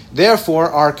repentance, therefore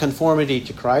our conformity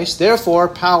to Christ, therefore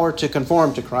power to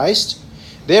conform to Christ.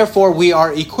 Therefore we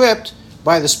are equipped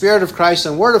by the Spirit of Christ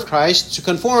and Word of Christ to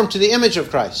conform to the image of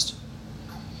Christ,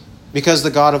 because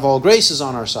the God of all grace is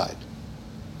on our side.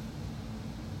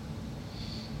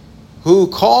 Who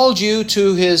called you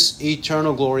to his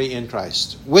eternal glory in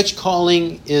Christ. Which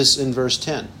calling is in verse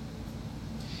 10?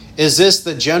 Is this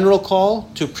the general call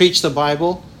to preach the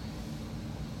Bible?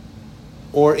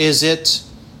 Or is it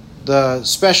the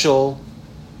special,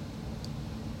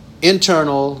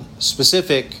 internal,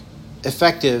 specific,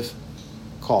 effective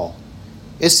call?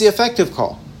 It's the effective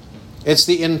call. It's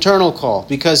the internal call.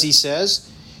 Because he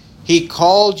says, he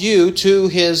called you to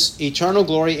his eternal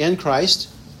glory in Christ.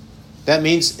 That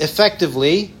means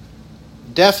effectively,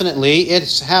 definitely,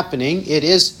 it's happening.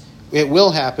 It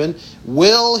will happen.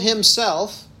 Will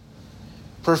himself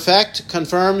perfect,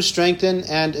 confirm, strengthen,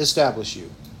 and establish you.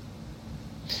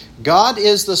 God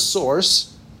is the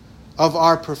source of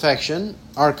our perfection,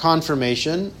 our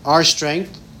confirmation, our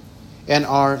strength, and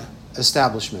our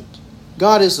establishment.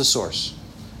 God is the source.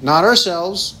 Not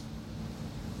ourselves,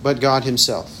 but God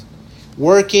himself.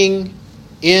 Working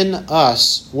in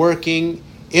us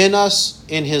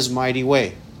in his mighty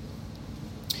way.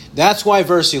 That's why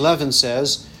verse 11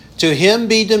 says, to him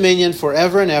be dominion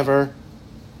forever and ever.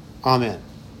 Amen.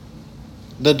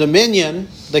 The dominion,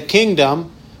 the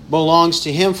kingdom, belongs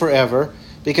to him forever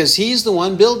because he's the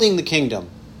one building the kingdom.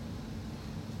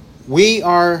 We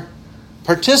are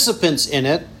participants in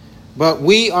it, but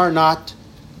we are not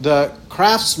the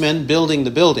craftsmen building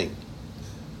the building,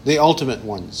 the ultimate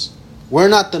ones. We're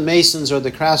not the masons or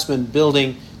the craftsmen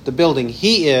building the building.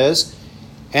 He is,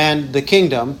 and the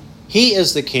kingdom. He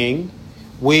is the king.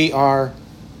 We are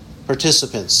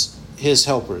participants, his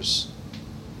helpers.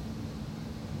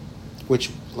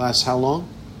 Which lasts how long?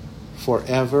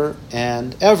 Forever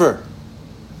and ever.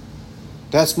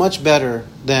 That's much better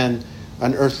than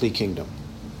an earthly kingdom.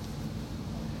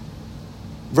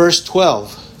 Verse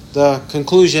 12, the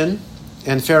conclusion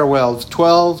and farewell,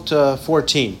 12 to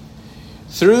 14.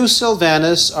 Through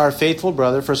Silvanus, our faithful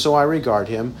brother, for so I regard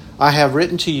him, I have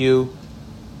written to you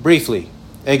briefly,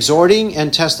 exhorting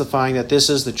and testifying that this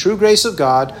is the true grace of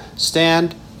God.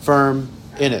 Stand firm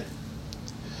in it.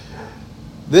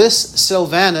 This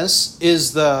Silvanus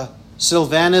is the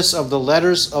Silvanus of the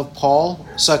letters of Paul,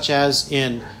 such as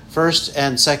in 1st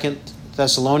and 2nd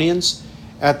Thessalonians.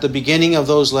 At the beginning of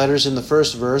those letters, in the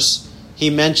first verse, he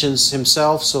mentions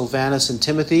himself, Silvanus, and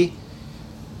Timothy,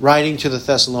 writing to the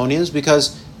Thessalonians,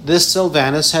 because this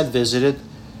Silvanus had visited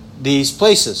these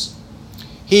places.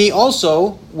 He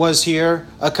also was here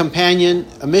a companion,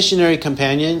 a missionary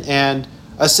companion, and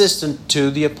assistant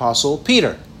to the Apostle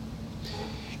Peter.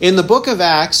 In the book of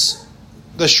Acts,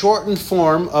 the shortened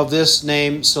form of this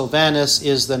name, Silvanus,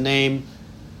 is the name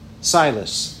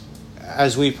Silas,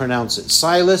 as we pronounce it.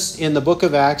 Silas in the book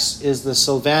of Acts is the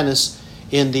Silvanus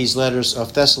in these letters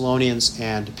of Thessalonians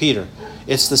and Peter.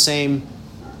 It's the same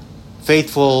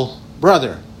faithful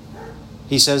brother.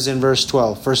 He says in verse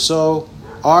 12, for so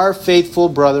our faithful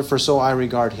brother, for so I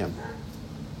regard him.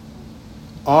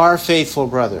 Our faithful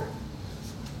brother.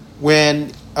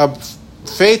 When a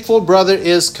faithful brother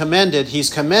is commended,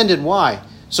 he's commended why?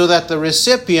 So that the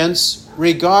recipients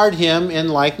regard him in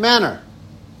like manner.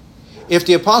 If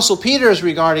the Apostle Peter is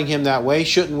regarding him that way,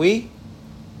 shouldn't we?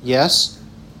 Yes.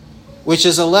 Which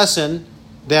is a lesson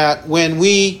that when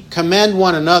we commend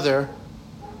one another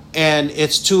and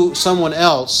it's to someone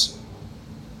else,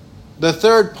 the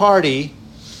third party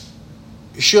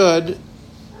should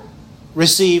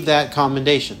receive that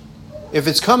commendation. If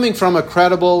it's coming from a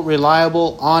credible,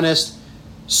 reliable, honest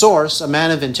source, a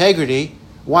man of integrity,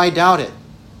 why doubt it?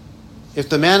 If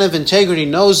the man of integrity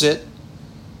knows it,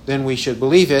 then we should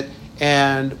believe it.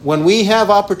 And when we have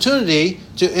opportunity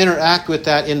to interact with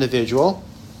that individual,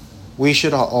 we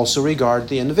should also regard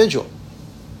the individual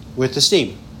with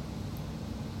esteem.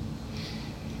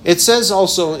 It says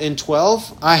also in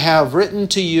 12, I have written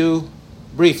to you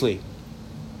briefly.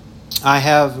 I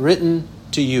have written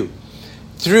to you.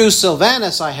 Through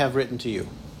Silvanus I have written to you.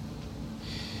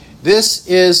 This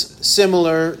is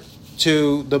similar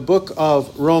to the book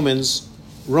of Romans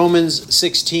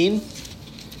 16.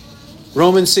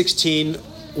 Romans 16,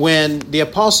 when the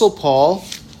Apostle Paul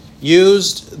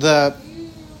used the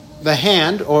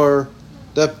hand or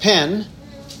the pen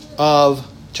of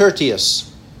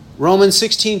Tertius. Romans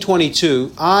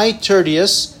 16:22, I,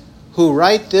 Tertius, who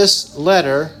write this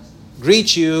letter,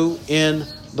 greet you in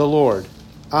the Lord.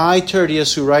 I,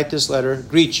 Tertius, who write this letter,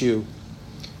 greet you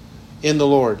in the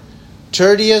Lord.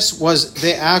 Tertius was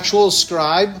the actual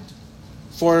scribe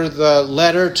for the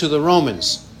letter to the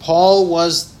Romans. Paul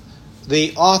was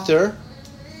the author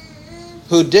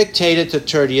who dictated to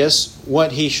Tertius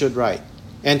what he should write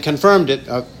and confirmed it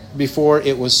before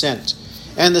it was sent.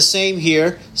 And the same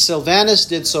here, Silvanus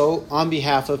did so on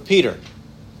behalf of Peter.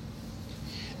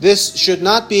 This should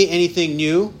not be anything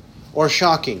new or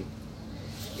shocking.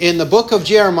 In the book of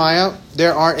Jeremiah,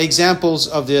 there are examples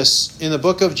of this. In the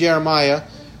book of Jeremiah,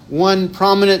 one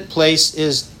prominent place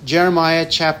is Jeremiah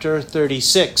chapter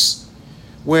 36,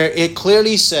 where it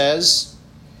clearly says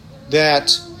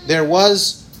that there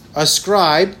was a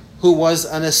scribe who was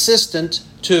an assistant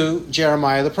to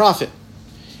Jeremiah the prophet.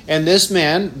 And this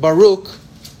man, Baruch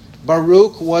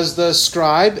was the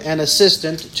scribe and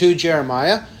assistant to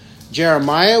Jeremiah.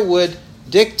 Jeremiah would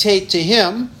dictate to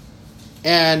him,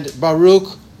 and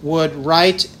Baruch would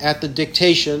write at the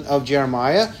dictation of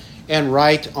Jeremiah and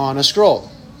write on a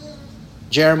scroll.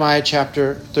 Jeremiah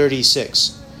chapter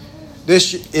 36.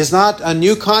 This is not a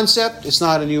new concept, it's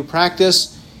not a new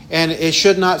practice, and it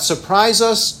should not surprise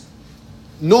us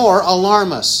nor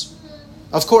alarm us.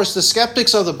 Of course, the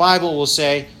skeptics of the Bible will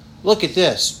say, look at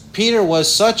this. Peter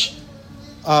was such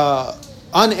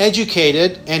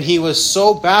uneducated, and he was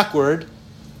so backward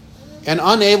and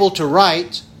unable to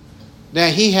write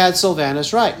that he had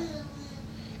Silvanus write.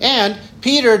 And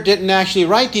Peter didn't actually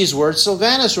write these words,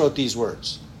 Silvanus wrote these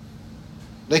words.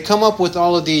 They come up with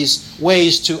all of these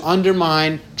ways to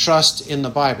undermine trust in the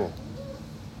Bible.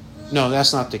 No,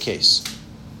 that's not the case.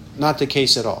 Not the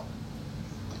case at all.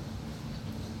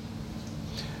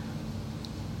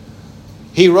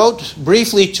 He wrote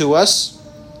briefly to us.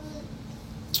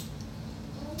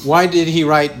 Why did he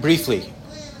write briefly?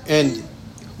 And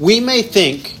we may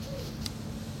think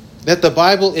that the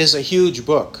Bible is a huge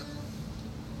book,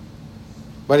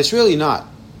 but it's really not.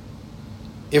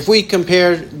 If we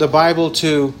compare the Bible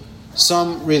to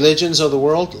some religions of the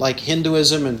world, like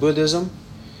Hinduism and Buddhism,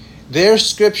 their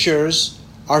scriptures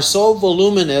are so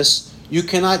voluminous you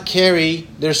cannot carry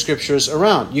their scriptures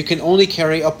around. You can only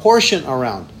carry a portion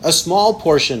around, a small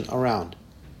portion around.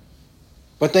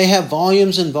 But they have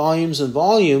volumes and volumes and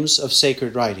volumes of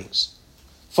sacred writings.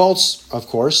 False, of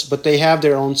course, but they have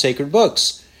their own sacred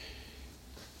books.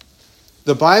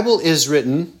 The Bible is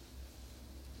written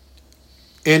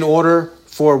in order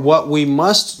for what we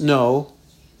must know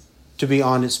to be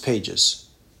on its pages.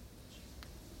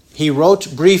 He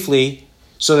wrote briefly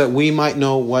so that we might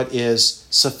know what is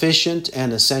sufficient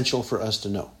and essential for us to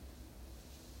know.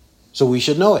 So we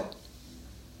should know it.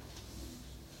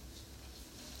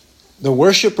 The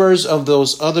worshippers of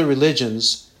those other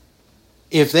religions,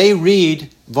 if they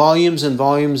read volumes and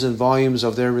volumes and volumes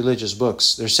of their religious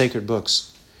books, their sacred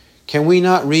books, can we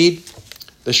not read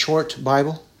the short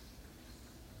Bible?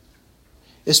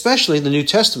 Especially the New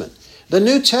Testament. The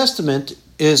New Testament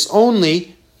is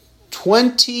only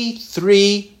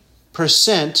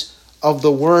 23% of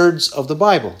the words of the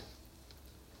Bible.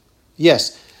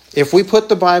 Yes, if we put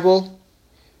the Bible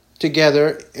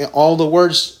together, all the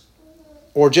words,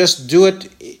 or just do it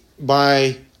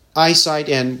by eyesight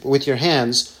and with your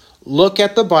hands, look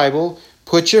at the Bible,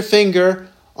 put your finger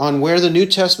on where the New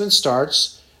Testament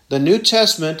starts. The New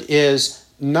Testament is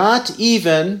not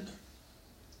even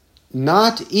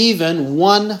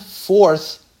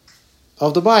 1/4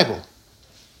 of the Bible.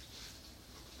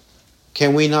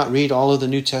 Can we not read all of the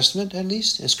New Testament, at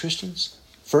least, as Christians,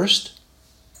 first?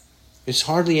 It's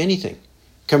hardly anything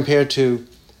compared to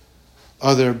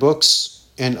other books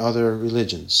and other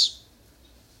religions.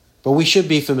 But we should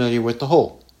be familiar with the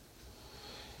whole.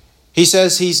 He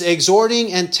says he's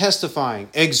exhorting and testifying.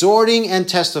 Exhorting and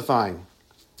testifying.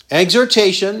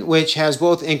 Exhortation, which has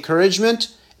both encouragement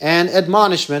and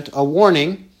admonishment, a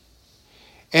warning.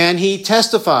 And he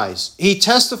testifies. He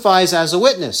testifies as a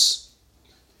witness.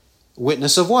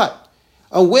 Witness of what?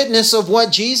 A witness of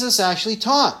what Jesus actually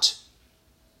taught.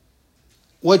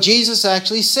 what Jesus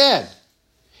actually said.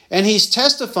 And he's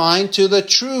testifying to the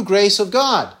true grace of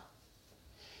God.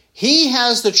 He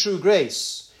has the true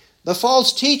grace. The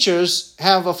false teachers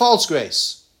have a false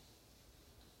grace.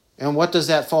 And what does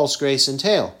that false grace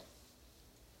entail?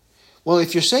 Well,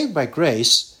 if you're saved by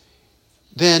grace,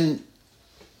 then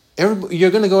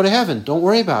you're going to go to heaven. Don't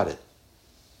worry about it.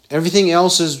 Everything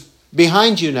else is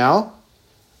behind you now.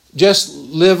 Just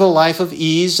live a life of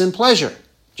ease and pleasure.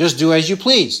 Just do as you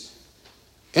please.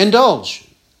 Indulge.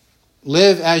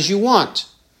 Live as you want.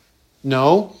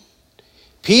 No.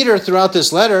 Peter, throughout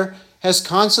this letter, has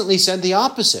constantly said the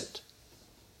opposite.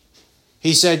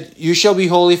 He said, "You shall be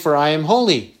holy, for I am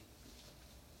holy."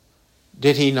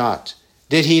 Did he not?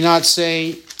 Did he not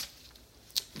say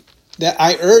that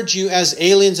I urge you as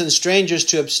aliens and strangers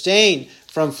to abstain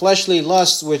from fleshly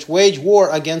lusts which wage war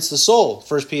against the soul?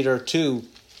 1 Peter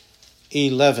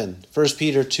 2:11. 1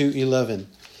 Peter 2:11.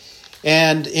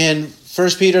 And in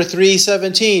 1 Peter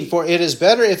 3:17, for it is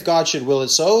better if God should will it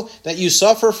so, that you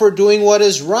suffer for doing what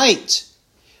is right,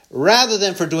 rather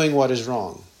than for doing what is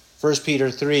wrong. 1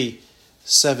 Peter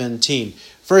 3:17.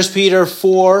 1 Peter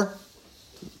 4,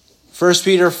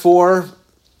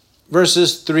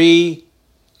 verses 3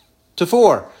 to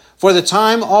 4. For the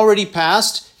time already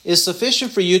past is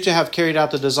sufficient for you to have carried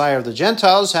out the desire of the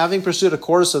Gentiles, having pursued a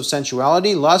course of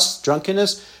sensuality, lust,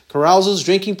 drunkenness, carousals,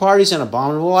 drinking parties, and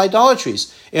abominable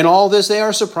idolatries. In all this they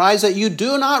are surprised that you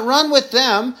do not run with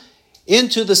them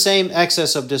into the same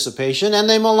excess of dissipation, and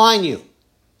they malign you.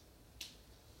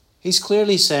 He's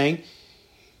clearly saying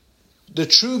the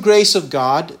true grace of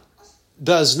God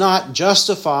does not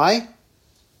justify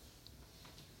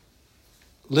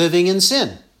living in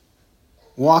sin,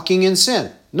 walking in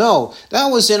sin. No, that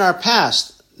was in our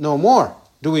past. No more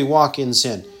do we walk in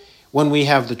sin when we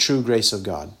have the true grace of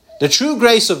God. The true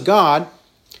grace of God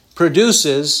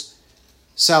produces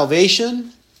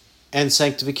salvation and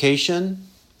sanctification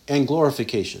and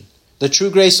glorification. The true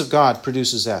grace of God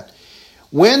produces that.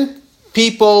 When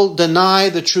people deny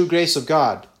the true grace of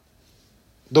God,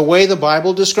 the way the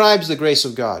Bible describes the grace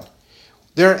of God,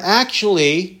 they're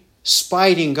actually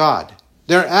spiting God.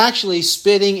 They're actually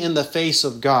spitting in the face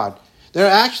of God. They're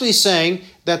actually saying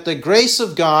that the grace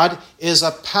of God is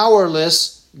a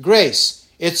powerless grace.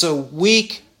 It's a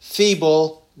weak,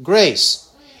 feeble grace.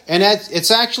 And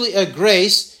it's actually a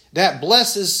grace that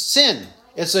blesses sin.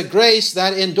 It's a grace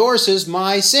that endorses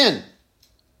my sin,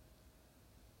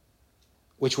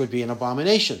 which would be an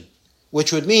abomination,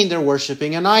 which would mean they're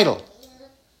worshiping an idol,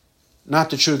 not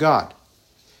the true God.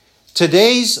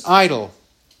 Today's idol,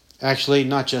 actually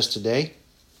not just today,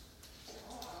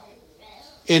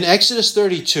 in Exodus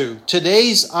 32,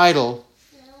 today's idol,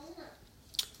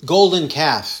 golden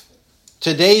calf,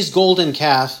 today's golden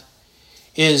calf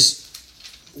is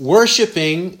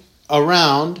worshiping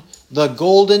around the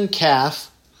golden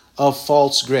calf of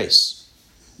false grace.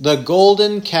 The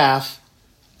golden calf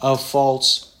of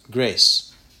false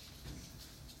grace.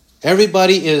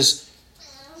 Everybody is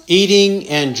eating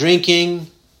and drinking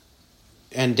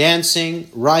and dancing,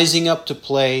 rising up to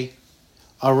play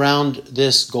around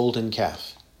this golden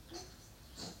calf.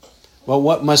 Well,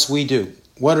 what must we do?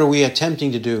 What are we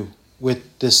attempting to do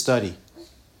with this study?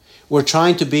 We're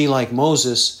trying to be like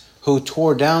Moses, who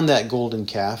tore down that golden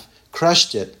calf,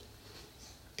 crushed it,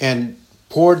 and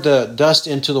poured the dust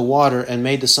into the water and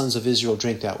made the sons of Israel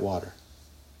drink that water.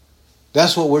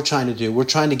 That's what we're trying to do. We're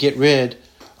trying to get rid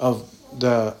of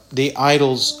the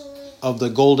idols of the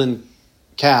golden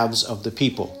calves of the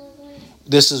people.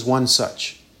 This is one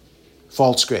such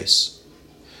false grace.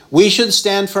 We should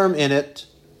stand firm in it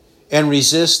and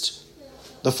resist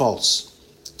the false.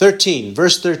 13,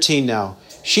 verse 13 now.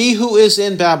 She who is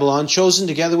in Babylon, chosen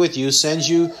together with you, sends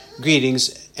you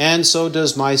greetings, and so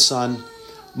does my son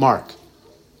Mark.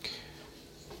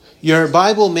 Your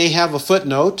Bible may have a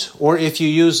footnote, or if you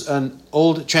use an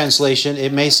old translation,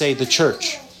 it may say the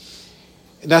church.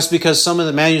 That's because some of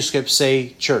the manuscripts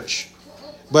say church.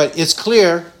 But it's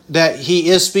clear that he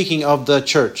is speaking of the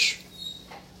church.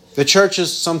 The church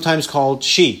is sometimes called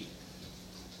she,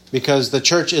 because the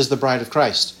church is the bride of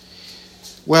Christ.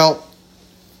 Well,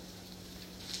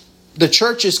 the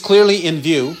church is clearly in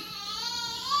view.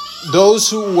 Those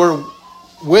who were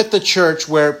with the church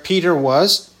where Peter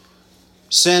was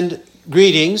send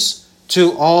greetings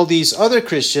to all these other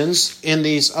Christians in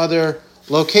these other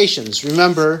locations.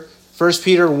 Remember, 1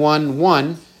 Peter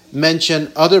 1:1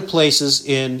 mention other places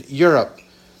in Europe.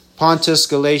 Pontus,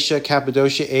 Galatia,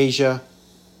 Cappadocia, Asia,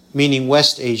 meaning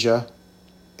West Asia,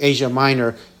 Asia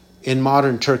Minor in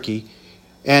modern Turkey,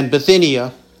 and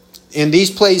Bithynia. In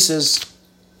these places,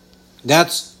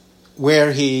 that's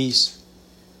where he's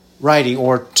writing,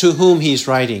 or to whom he's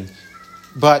writing.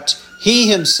 but he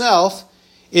himself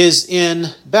is in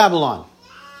Babylon.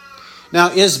 Now,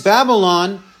 is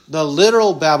Babylon the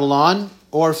literal Babylon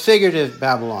or figurative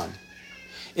Babylon?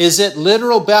 Is it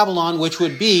literal Babylon, which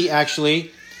would be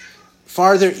actually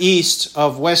farther east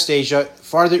of West Asia,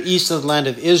 farther east of the land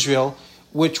of Israel,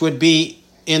 which would be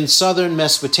in southern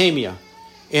Mesopotamia,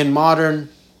 in modern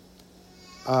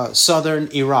southern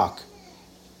Iraq?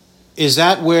 Is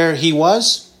that where he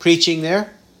was, preaching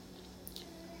there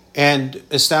and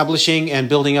establishing and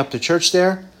building up the church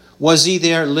there? Was he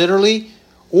there literally,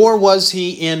 or was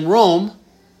he in Rome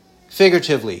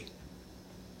figuratively?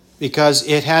 Because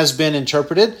it has been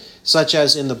interpreted, such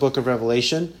as in the book of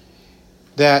Revelation,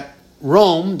 that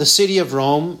Rome, the city of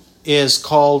Rome, is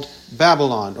called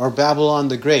Babylon, or Babylon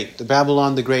the Great, the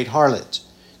Babylon the Great harlot.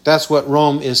 That's what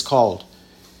Rome is called.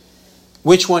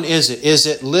 Which one is it? Is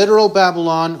it literal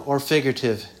Babylon or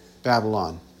figurative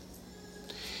Babylon?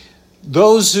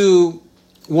 Those who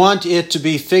want it to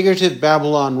be figurative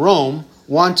Babylon, Rome,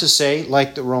 want to say,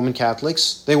 like the Roman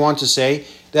Catholics, they want to say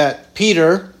that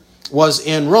Peter was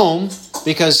in Rome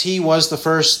because he was the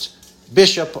first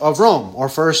bishop of Rome or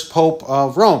first pope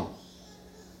of Rome.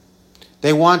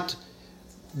 They want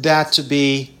that to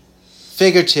be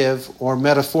figurative or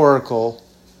metaphorical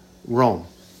Rome.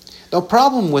 The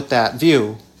problem with that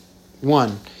view,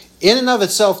 one, in and of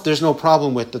itself, there's no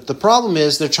problem with it. The problem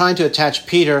is they're trying to attach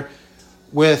Peter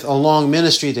with a long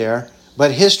ministry there,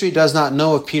 but history does not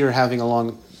know of Peter having a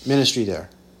long ministry there.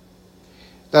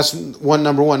 That's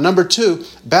number one. Number two,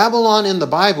 Babylon in the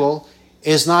Bible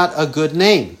is not a good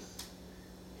name.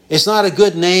 It's not a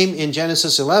good name in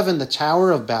Genesis 11, the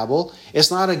Tower of Babel.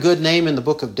 It's not a good name in the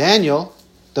book of Daniel,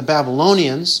 the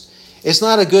Babylonians. It's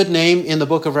not a good name in the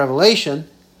book of Revelation.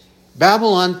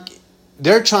 Babylon,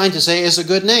 they're trying to say, is a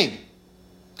good name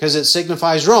because it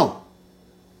signifies Rome.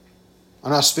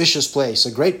 An auspicious place,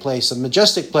 a great place, a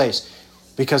majestic place,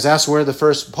 because that's where the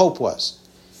first pope was.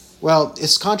 Well,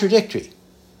 it's contradictory.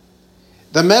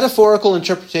 The metaphorical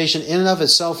interpretation in and of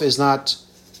itself is not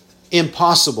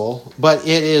impossible, but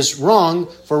it is wrong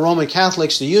for Roman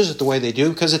Catholics to use it the way they do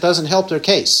because it doesn't help their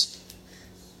case.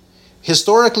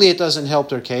 Historically, it doesn't help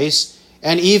their case,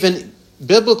 and even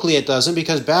biblically it doesn't,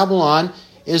 because Babylon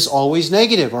is always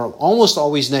negative, or almost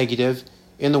always negative,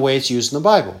 in the way it's used in the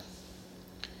Bible.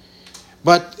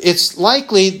 But it's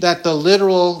likely that the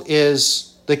literal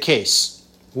is the case.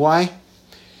 Why?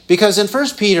 Because in 1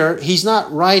 Peter, he's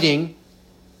not writing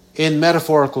in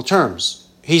metaphorical terms.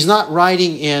 He's not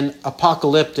writing in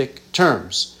apocalyptic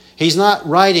terms. He's not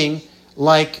writing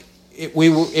like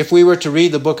if we were to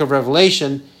read the book of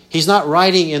Revelation, he's not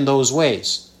writing in those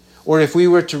ways. Or if we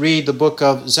were to read the book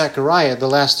of Zechariah,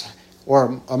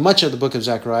 much of the book of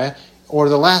Zechariah, or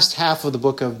the last half of the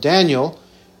book of Daniel,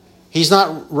 he's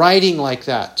not writing like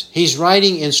that. He's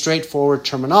writing in straightforward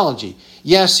terminology.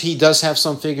 Yes, he does have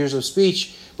some figures of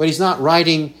speech, but he's not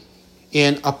writing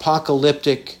in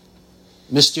apocalyptic,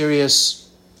 mysterious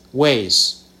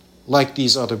ways like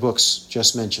these other books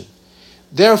just mentioned.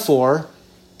 Therefore,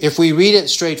 if we read it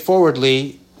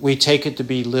straightforwardly, we take it to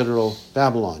be literal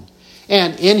Babylon.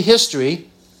 And in history,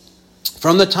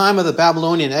 from the time of the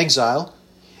Babylonian exile,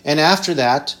 and after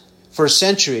that, for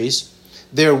centuries,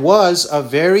 there was a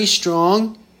very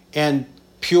strong and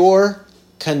pure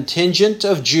contingent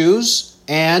of Jews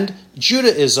and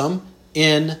Judaism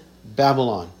in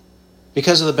Babylon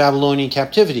because of the Babylonian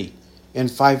captivity in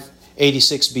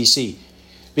 586 BC.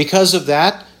 Because of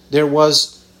that, there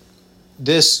was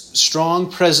this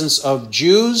strong presence of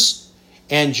Jews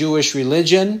and Jewish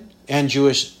religion and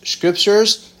Jewish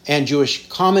scriptures and Jewish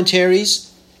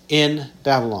commentaries in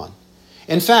Babylon.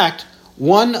 In fact,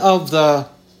 one of the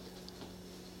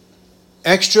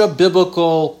extra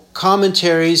biblical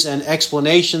commentaries and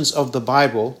explanations of the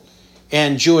Bible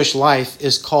and Jewish life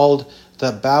is called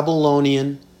the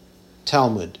Babylonian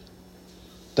Talmud.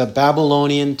 The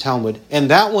Babylonian Talmud. And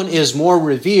that one is more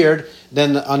revered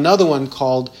than another one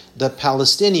called the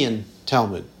Palestinian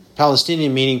Talmud.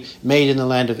 Palestinian meaning made in the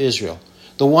land of Israel.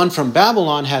 The one from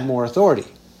Babylon had more authority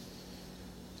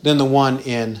than the one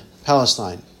in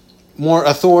Palestine. More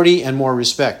authority and more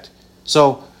respect.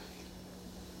 So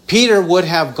Peter would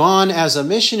have gone as a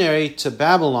missionary to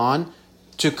Babylon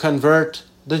to convert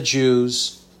the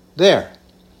Jews there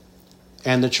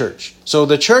and the church. So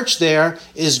the church there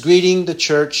is greeting the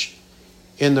church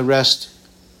in the rest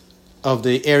of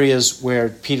the areas where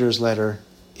Peter's letter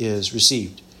is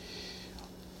received.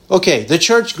 Okay, the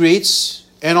church greets,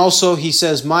 and also he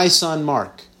says, my son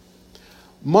Mark.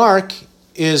 Mark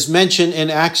is mentioned in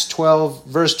Acts 12,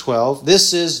 verse 12.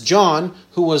 This is John,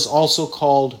 who was also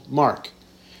called Mark.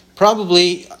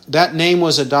 Probably that name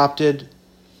was adopted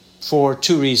for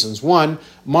two reasons. One,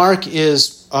 Mark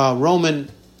is a Roman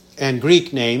and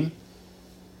Greek name,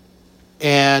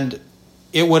 and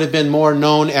it would have been more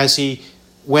known as he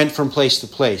went from place to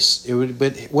place. It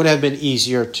would have been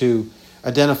easier to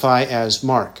identify as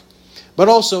Mark. But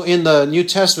also in the New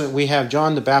Testament, we have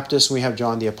John the Baptist, we have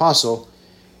John the Apostle,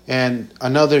 and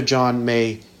another John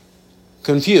may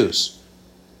confuse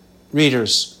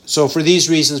readers. So for these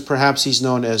reasons, perhaps he's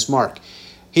known as Mark.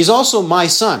 He's also my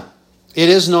son. It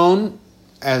is known,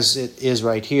 as it is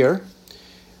right here,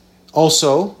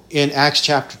 also in Acts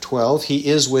chapter 12, he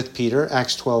is with Peter,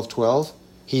 Acts 12:12,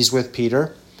 he's with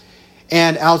Peter.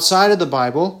 And outside of the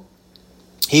Bible,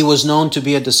 he was known to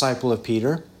be a disciple of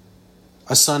Peter,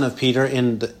 a son of Peter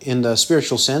in the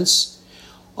spiritual sense.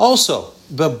 Also,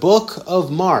 the book of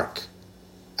Mark,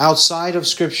 outside of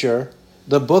Scripture,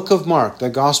 the book of Mark, the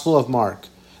Gospel of Mark.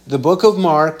 The book of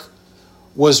Mark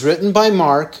was written by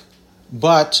Mark,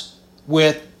 but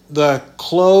with the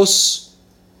close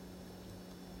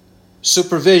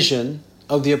supervision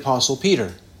of the Apostle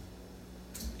Peter.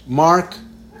 Mark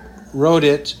wrote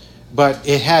it, but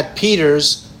it had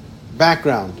Peter's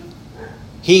background.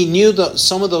 He knew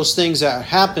some of those things that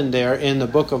happened there in the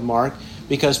book of Mark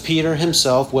because Peter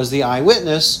himself was the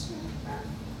eyewitness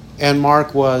and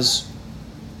Mark was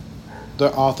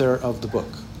the author of the book.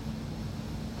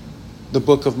 The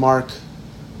book of Mark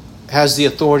has the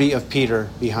authority of Peter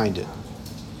behind it.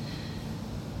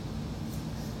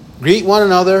 Greet one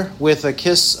another with a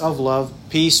kiss of love.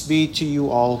 Peace be to you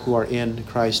all who are in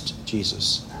Christ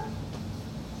Jesus.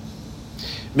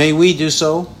 May we do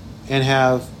so and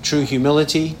have true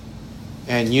humility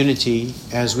and unity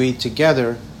as we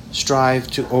together strive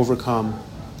to overcome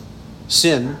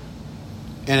sin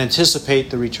and anticipate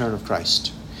the return of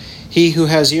Christ. He who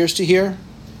has ears to hear,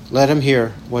 let him hear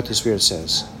what the Spirit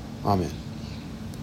says. Amen.